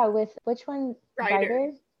 Yeah, with which one?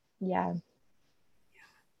 Ryder. Yeah.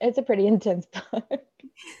 It's a pretty intense book.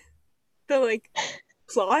 The like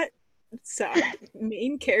plot sucked.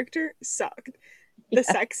 Main character sucked. The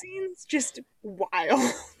sex scenes just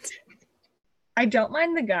wild. I don't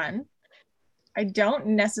mind the gun. I don't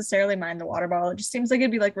necessarily mind the water bottle. It just seems like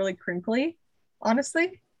it'd be like really crinkly,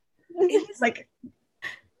 honestly. It was Like,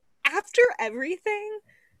 after everything,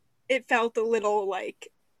 it felt a little like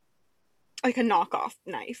a knockoff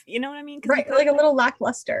knife. You know what I mean? 'Cause right, like a little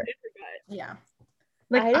lackluster. Yeah.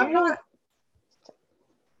 Like, I don't know.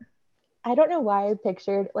 I don't know why I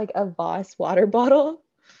pictured like a Voss water bottle,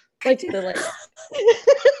 like the like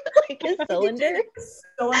like a cylinder.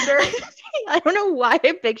 I don't know why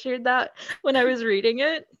I pictured that when I was reading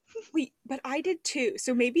it. Wait, but I did too.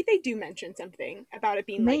 So maybe they do mention something about it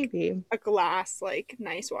being Maybe. like a glass, like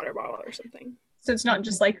nice water bottle or something. So it's not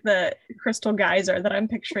just like the crystal geyser that I'm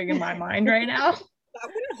picturing in my mind right now. That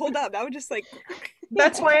wouldn't hold up. That would just like.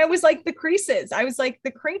 That's why I was like the creases. I was like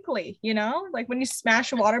the crinkly, you know, like when you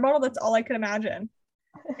smash a water bottle, that's all I could imagine.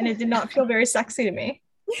 And it did not feel very sexy to me.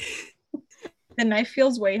 The knife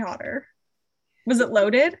feels way hotter. Was it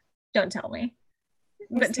loaded? Don't tell me.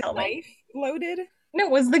 But tell me. Knife loaded? No,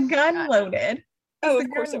 was the gun loaded? Oh, of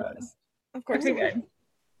course it was. Of course it was. Good.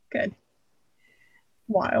 Good.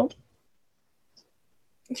 Wild.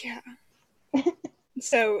 Yeah.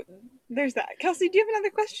 So there's that. Kelsey, do you have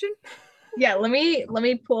another question? Yeah, let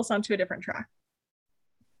me pull us onto a different track.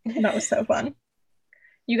 That was so fun.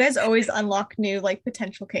 You guys always unlock new like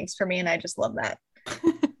potential kinks for me, and I just love that.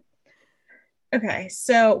 Okay,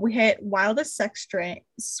 so we hit wildest sex string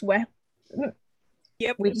sweat.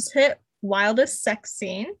 Yep. We just hit wildest sex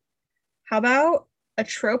scene. How about a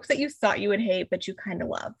trope that you thought you would hate but you kind of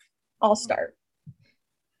love? I'll start.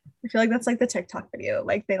 I feel like that's like the TikTok video.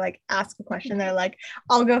 Like they like ask a question, they're like,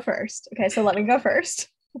 I'll go first. Okay, so let me go first.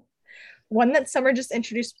 One that Summer just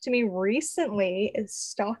introduced to me recently is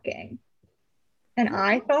stalking. And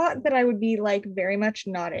I thought that I would be like very much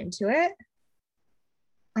not into it.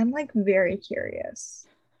 I'm like very curious.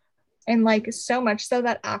 And like so much so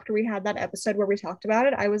that after we had that episode where we talked about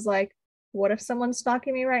it, I was like, what if someone's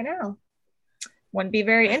stalking me right now? Wouldn't be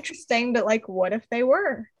very interesting, but like, what if they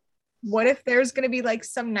were? What if there's going to be like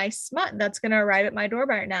some nice smut that's going to arrive at my door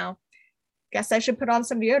right now? Guess I should put on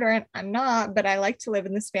some deodorant. I'm not, but I like to live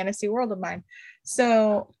in this fantasy world of mine.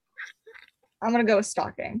 So I'm going to go with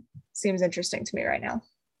stalking. Seems interesting to me right now.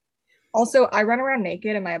 Also, I run around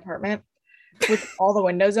naked in my apartment with all the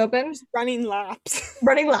windows open. Running laps.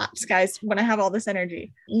 Running laps, guys, when I have all this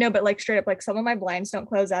energy. No, but like straight up, like some of my blinds don't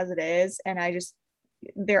close as it is. And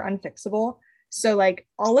they're unfixable. So like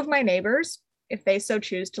all of my neighbors, if they so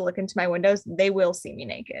choose to look into my windows, they will see me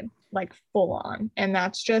naked, like full on. And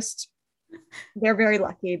that's just, they're very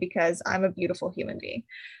lucky because I'm a beautiful human being.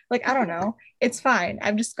 Like, I don't know. It's fine.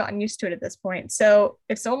 I've just gotten used to it at this point. So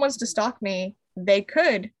if someone wants to stalk me, they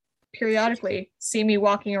could periodically see me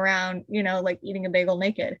walking around, you know, like eating a bagel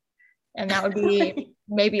naked. And that would be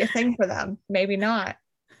maybe a thing for them. Maybe not.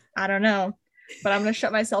 I don't know. But I'm going to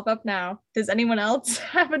shut myself up now. Does anyone else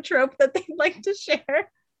have a trope that they'd like to share?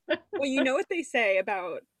 Well, you know what they say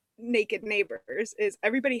about naked neighbors is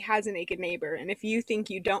everybody has a naked neighbor. And if you think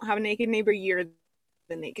you don't have a naked neighbor, you're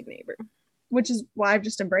the naked neighbor. Which is why I've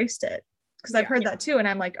just embraced it. Because I've heard that too. And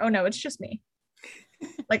I'm like, oh no, it's just me.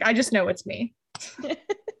 Like, I just know it's me.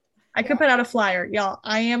 I could put out a flyer. Y'all,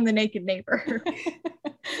 I am the naked neighbor.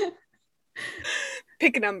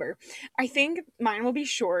 Pick a number. I think mine will be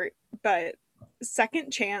short, but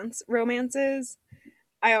second chance romances,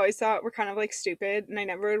 I always thought were kind of like stupid, and I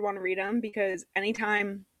never would want to read them because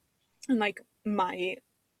anytime in like my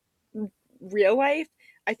real life,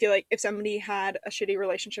 I feel like if somebody had a shitty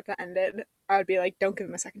relationship that ended, I would be like, don't give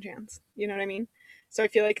them a second chance. You know what I mean? So I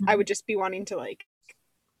feel like I would just be wanting to like,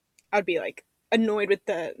 I'd be like annoyed with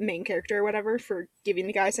the main character or whatever for giving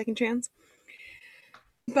the guy a second chance.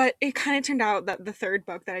 But it kind of turned out that the third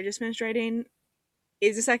book that I just finished writing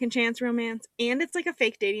is a second chance romance, and it's like a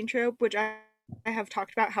fake dating trope, which I have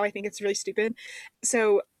talked about how I think it's really stupid.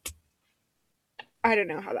 So I don't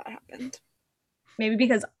know how that happened. Maybe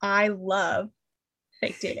because I love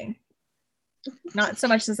fake dating. Not so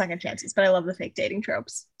much the second chances, but I love the fake dating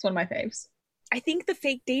tropes. It's one of my faves. I think the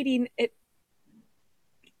fake dating, it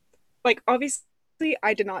like obviously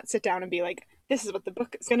I did not sit down and be like, this is what the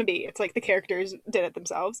book is going to be. It's like the characters did it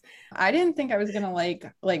themselves. I didn't think I was going to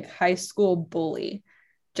like high school bully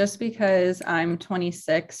just because I'm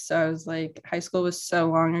 26. So I was like, high school was so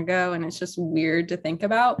long ago and it's just weird to think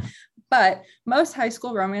about. But most high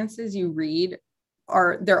school romances you read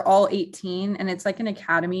they're all 18 and it's like an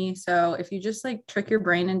academy. So if you just like trick your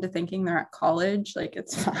brain into thinking they're at college, like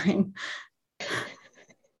it's fine.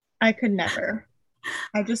 I could never.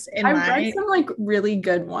 I've read some like really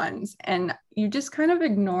good ones and you just kind of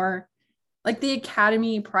ignore like the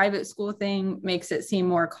academy private school thing makes it seem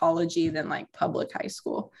more college-y than like public high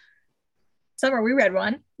school. Summer, we read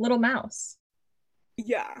one, Little Mouse.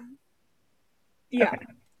 Yeah. Okay.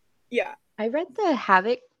 Yeah. I read the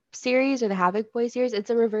Havoc series or the Havoc Boy series, it's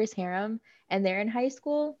a reverse harem and they're in high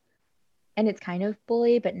school and it's kind of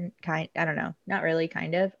bully, but I don't know, not really,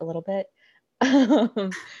 kind of, a little bit.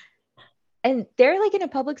 And they're like in a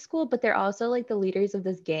public school, but they're also like the leaders of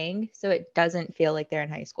this gang. So it doesn't feel like they're in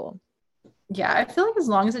high school. Yeah, I feel like as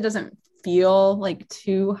long as it doesn't feel like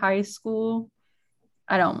too high school,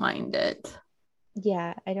 I don't mind it.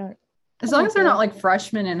 Yeah, As long as they're not like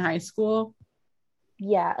freshmen in high school.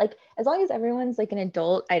 Yeah, like as long as everyone's like an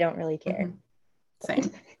adult, I don't really care. Same.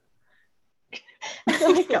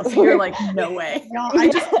 Like Kelsey, you're like, no way. No, I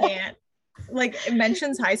just can't. Like, it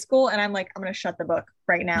mentions high school, and I'm like, I'm gonna shut the book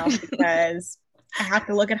right now because I have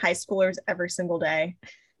to look at high schoolers every single day.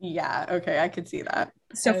 Yeah, okay, I could see that.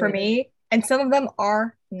 So for me, and some of them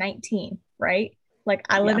are 19, right? Like,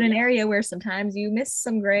 I live in an area where sometimes you miss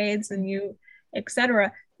some grades and you,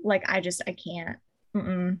 etc. Like, I can't.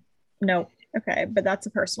 No. Okay, but that's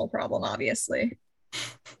a personal problem, obviously.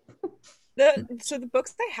 So the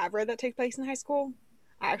books I have read that take place in high school,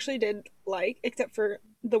 I actually did like, except for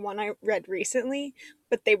the one I read recently,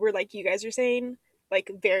 but they were like you guys are saying,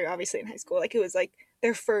 like very obviously in high school. Like it was like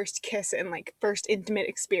their first kiss and like first intimate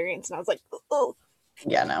experience, and I was like, oh.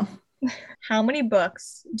 Yeah, no. How many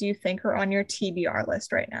books do you think are on your TBR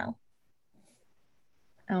list right now?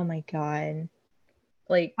 Oh my God.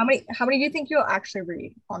 Like how many do you think you'll actually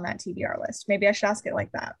read on that TBR list? Maybe I should ask it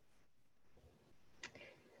like that.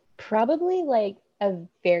 probably like a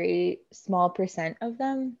very small percent of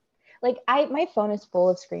them. Like my phone is full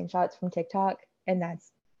of screenshots from TikTok, and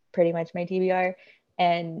that's pretty much my TBR.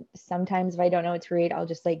 And sometimes if I don't know what to read, I'll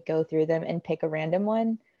just like go through them and pick a random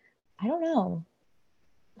one. I don't know.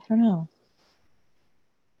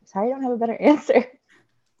 Sorry, I don't have a better answer.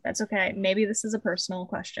 That's okay. Maybe this is a personal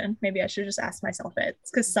question. Maybe I should just ask myself it. It's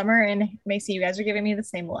because Summer and Macy, you guys are giving me the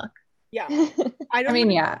same look. Yeah. I mean,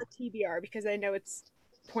 yeah. The TBR because I know it's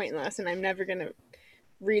pointless and I'm never going to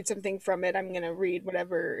read something from it. I'm going to read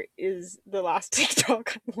whatever is the last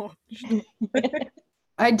TikTok I watched.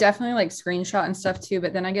 I definitely like screenshot and stuff too,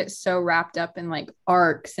 but then I get so wrapped up in like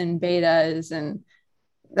arcs and betas and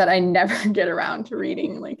that I never get around to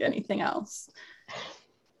reading like anything else.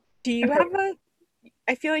 Do you have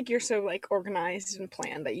I feel like you're so like organized and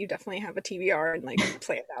planned that you definitely have a TBR and like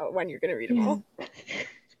planned out when you're going to read them all.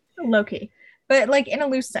 Low-key. But like in a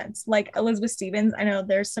loose sense, like Elizabeth Stevens, I know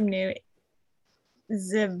there's some new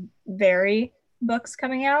Very books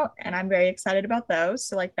coming out and I'm very excited about those.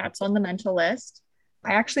 So like that's on the mental list.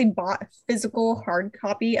 I actually bought a physical hard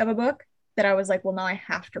copy of a book that I was like, well, now I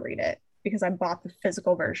have to read it because I bought the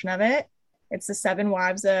physical version of it. It's The Seven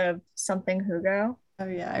Wives of something Hugo. Oh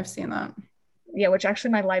yeah, I've seen that. Yeah, which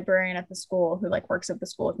actually my librarian at the school who like works at the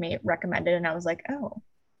school with me recommended, and I was like, oh,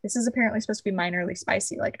 this is apparently supposed to be minorly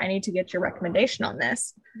spicy. Like, I need to get your recommendation on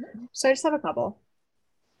this. So I just have a couple.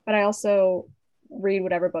 But I also read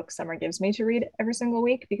whatever book Summer gives me to read every single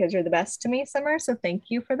week because you're the best to me, Summer. So thank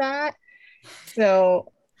you for that.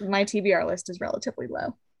 So my TBR list is relatively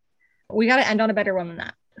low. We got to end on a better one than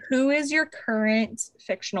that. Who is your current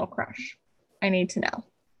fictional crush? I need to know.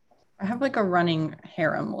 I have like a running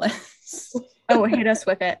harem list. Oh, hit us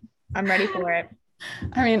with it. I'm ready for it.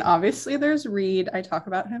 I mean, obviously there's Reed. I talk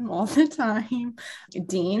about him all the time.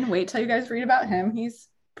 Dean, wait till you guys read about him. He's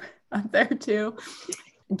up there too.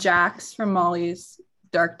 Jax from Molly's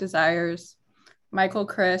Dark Desires. Michael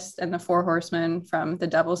Christ and the Four Horsemen from the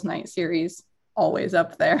Devil's Night series, always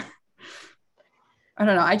up there. I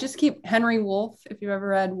don't know. I just keep Henry Wolf, if you've ever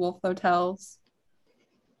read Wolf Hotels.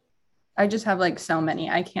 I just have like so many.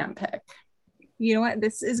 I can't pick. You know what?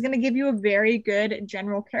 This is going to give you a very good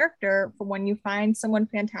general character for when you find someone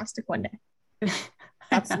fantastic one day.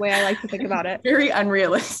 That's the way I like to think about it. Very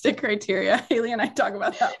unrealistic criteria. Haley and I talk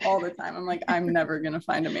about that all the time. I'm like, I'm never going to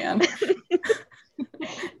find a man.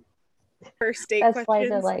 First date that's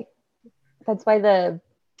questions.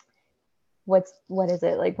 What is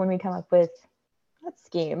it? Like when we come up with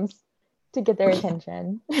schemes to get their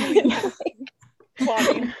attention.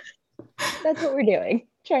 Plotting. That's what we're doing.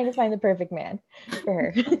 Trying to find the perfect man for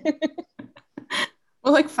her.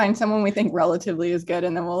 We'll like find someone we think relatively is good,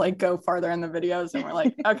 and then we'll like go farther in the videos and we're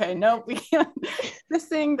like, okay, nope, we can't. This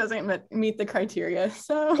thing doesn't meet the criteria.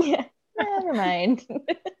 So yeah, never mind.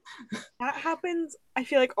 That happens, I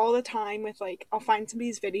feel like, all the time with like, I'll find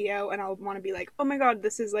somebody's video and I'll want to be like, oh my god,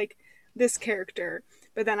 this is like this character.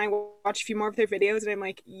 But then I watch a few more of their videos and I'm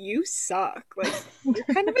like, you suck. Like, you're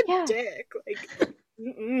kind of a dick.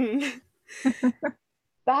 Like,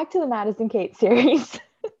 Back to the Madison Kate series.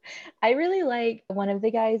 I really like one of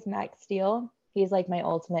the guys, Max Steele. He's like my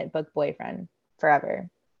ultimate book boyfriend forever.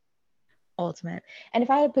 Ultimate. And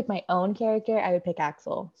if I had to pick my own character, I would pick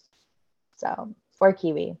Axel. So, or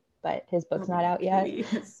Kiwi. but his book's not out yet.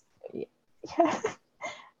 Please. Yeah.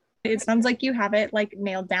 It sounds like you have it like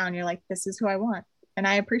nailed down. You're like, this is who I want. And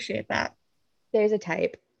I appreciate that. There's a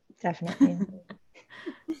type, definitely.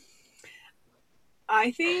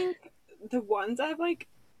 I think the ones I've like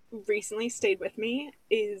recently stayed with me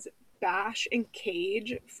is Bash and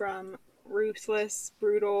Cage from Ruthless,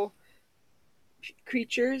 Brutal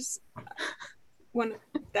Creatures.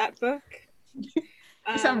 That book.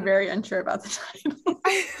 You sound very unsure about the title.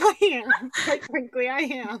 I am. Quite frankly, I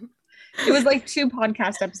am. It was like 2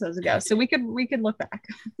 podcast episodes ago, so we could look back.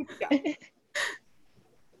 Yeah.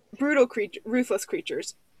 Ruthless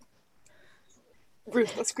Creatures.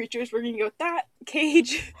 Ruthless Creatures. We're gonna go with that.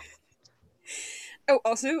 Cage. Oh,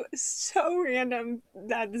 also, so random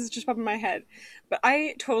that this is just popping in my head, but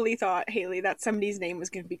I totally thought, Haley, that somebody's name was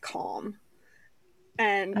gonna be Calm,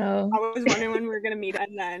 and I was wondering when we were gonna meet,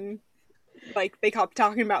 and then like they kept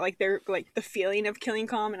talking about like their like the feeling of killing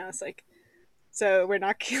Calm, and I was like, so we're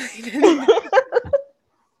not killing him.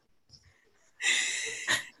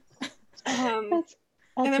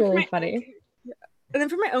 That's really funny. And then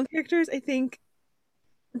for my own characters, I think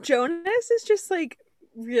Jonas is just like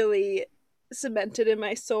really cemented in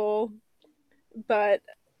my soul, but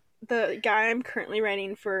the guy I'm currently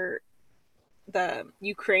writing for the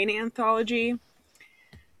Ukraine anthology,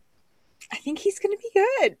 I think he's gonna be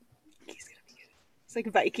good. It's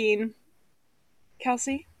like Viking.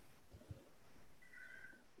 Kelsey?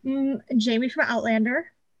 Jamie from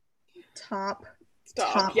Outlander. Top.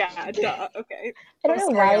 Yeah, duh. Okay. I don't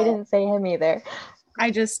know why I didn't say him either. I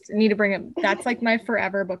just need to bring him. That's like my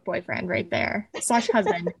forever book boyfriend right there. /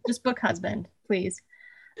 husband. Just book husband, please.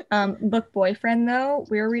 Book boyfriend though,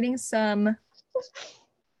 we were reading some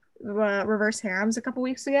reverse harems a couple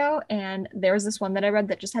weeks ago, and there was this one that I read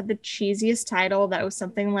that just had the cheesiest title that was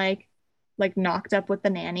something like Knocked Up with the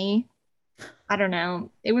Nanny. I don't know.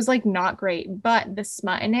 It was like not great, but the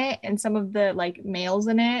smut in it and some of the like males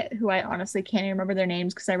in it, who I honestly can't even remember their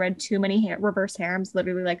names because I read too many reverse harems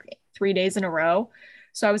literally like 3 days in a row.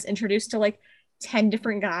 So I was introduced to like 10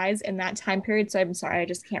 different guys in that time period. So I'm sorry, I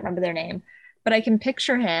just can't remember their name, but I can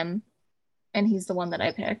picture him, and he's the one that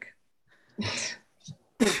I pick.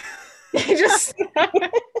 Just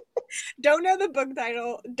don't know the book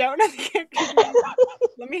title, don't know the character's name.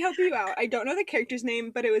 Let me help you out. I don't know the character's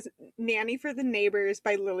name, but it was Nanny for the Neighbors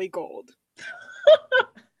by Lily Gold.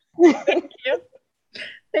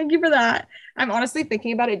 Thank you for that. I'm honestly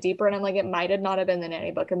thinking about it deeper, and I'm like, it might have not have been the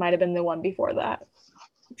Nanny book. It might have been the one before that.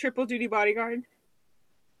 Triple Duty Bodyguard.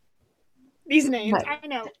 These names. Right. I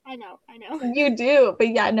know. You do, but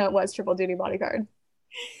yeah, no, it was Triple Duty Bodyguard.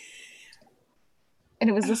 And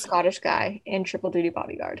it was the Scottish guy in Triple Duty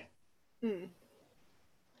Bodyguard.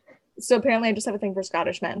 So apparently I just have a thing for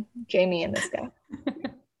Scottish men. Jamie and this guy.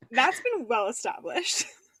 That's been well established.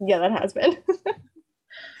 Yeah, that has been.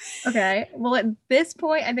 Okay, well at this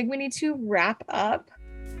point, I think we need to wrap up.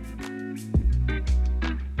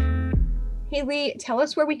 Haley, tell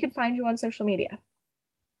us where we could find you on social media.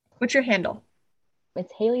 What's your handle?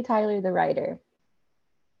 It's Haley Tyler the writer.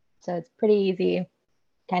 So it's pretty easy.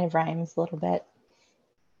 Kind of rhymes a little bit.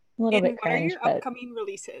 A little bit cringe. What are your upcoming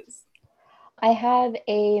releases? I have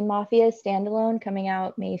a Mafia standalone coming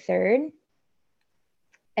out May 3rd.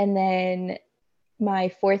 And then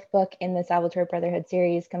my 4th book in the Salvatore Brotherhood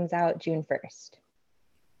series comes out June 1st.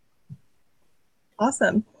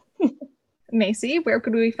 Awesome. Macy, where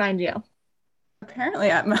could we find you?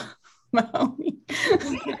 Apparently at Mahoney.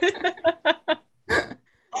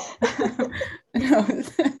 No,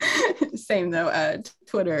 same though,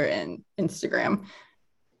 Twitter and Instagram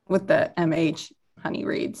with the MH Honey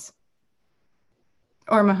Reads.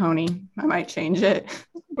 Or Mahoney. I might change it.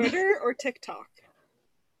 Twitter or TikTok?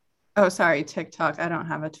 Oh, sorry, TikTok. I don't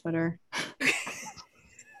have a Twitter.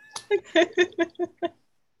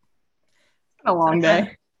 A long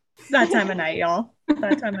day. That time of night, y'all.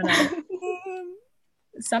 That time of night.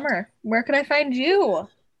 Summer, where can I find you?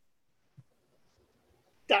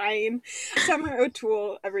 Dying. Summer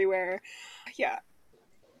O'Toole everywhere. Yeah.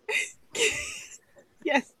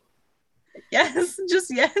 Yes. Yes,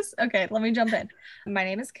 just yes. Okay, let me jump in. My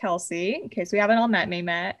name is Kelsey, in case we haven't all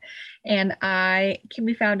met. And I can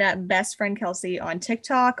be found at Best Friend Kelsey on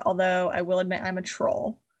TikTok, although I will admit I'm a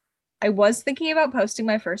troll. I was thinking about posting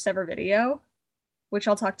my first ever video, which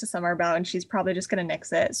I'll talk to Summer about, and she's probably just going to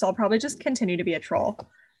nix it. So I'll probably just continue to be a troll.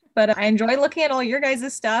 But I enjoy looking at all your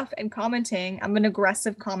guys' stuff and commenting. I'm an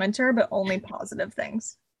aggressive commenter, but only positive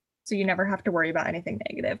things. So you never have to worry about anything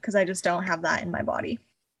negative because I just don't have that in my body.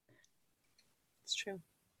 It's true.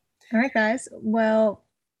 All right, guys. Well,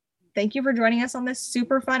 thank you for joining us on this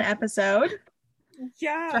super fun episode.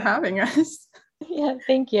 Yeah. For having us. Yeah,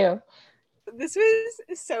 thank you. This was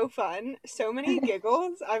so fun. So many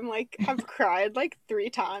giggles. I'm like, have cried like 3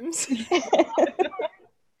 times.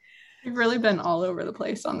 We've really been all over the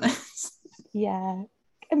place on this. Yeah,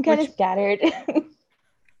 I'm kind of scattered.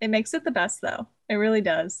 It makes it the best, though. It really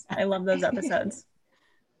does. I love those episodes.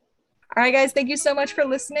 All right, guys, thank you so much for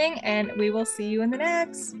listening, and we will see you in the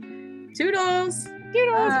next. Toodles!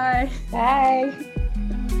 Doodles. Bye. Bye.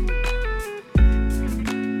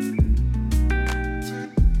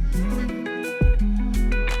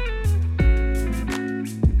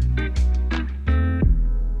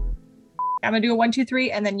 I'm gonna do a 1, 2,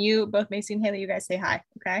 3, and then you both, Macy and Haley, you guys say hi.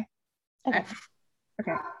 Okay. Okay.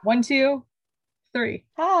 Okay. 1, 2, 3.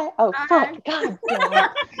 Hi. Oh, Hi. fuck. God damn it.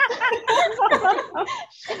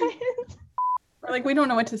 We're like, we don't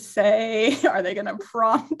know what to say. Are they gonna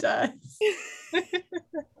prompt us?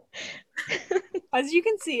 As you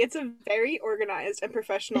can see, it's a very organized and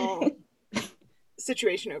professional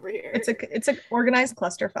situation over here. It's a organized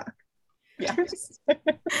clusterfuck. Yeah.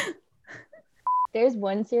 There's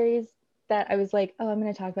one series that I was like, oh, I'm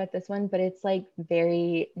going to talk about this one, but it's like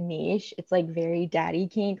very niche. It's like very daddy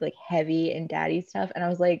kink, like heavy and daddy stuff. And I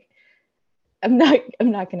was like, I'm not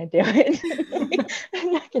going to do it.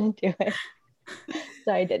 I'm not going to do it.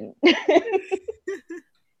 So I didn't.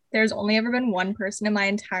 There's only ever been one person in my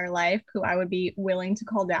entire life who I would be willing to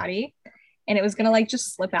call daddy. And it was going to like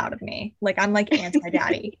just slip out of me. Like I'm like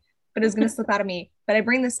anti-daddy, but it was going to slip out of me. But I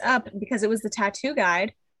bring this up because it was the tattoo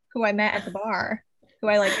guide who I met at the bar, who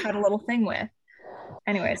I like had a little thing with.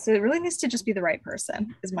 Anyway, so it really needs to just be the right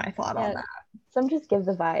person is my thought on that. Some just give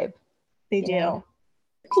the vibe. They do. Know?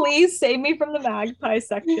 Please save me from the magpie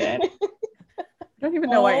section. I don't even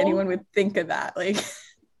know why anyone would think of that. Like,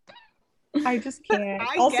 I just can't.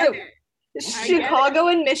 I also, get it. Chicago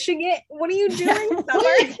and Michigan. What are you doing,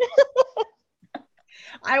 Summer?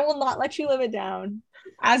 I will not let you live it down.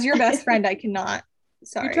 As your best friend, I cannot.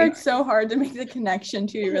 Sorry. You tried so hard to make the connection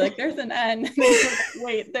too. You were like, there's an N.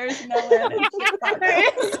 Wait, there's no N in Chicago.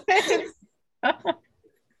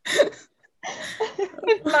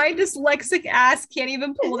 My dyslexic ass can't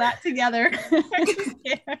even pull that together. I just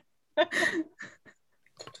can't.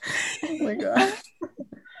 Oh my god.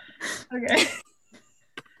 Okay.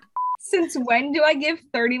 Since when do I give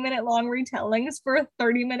 30-minute long retellings for a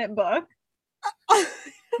 30-minute book?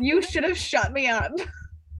 You should have shut me up.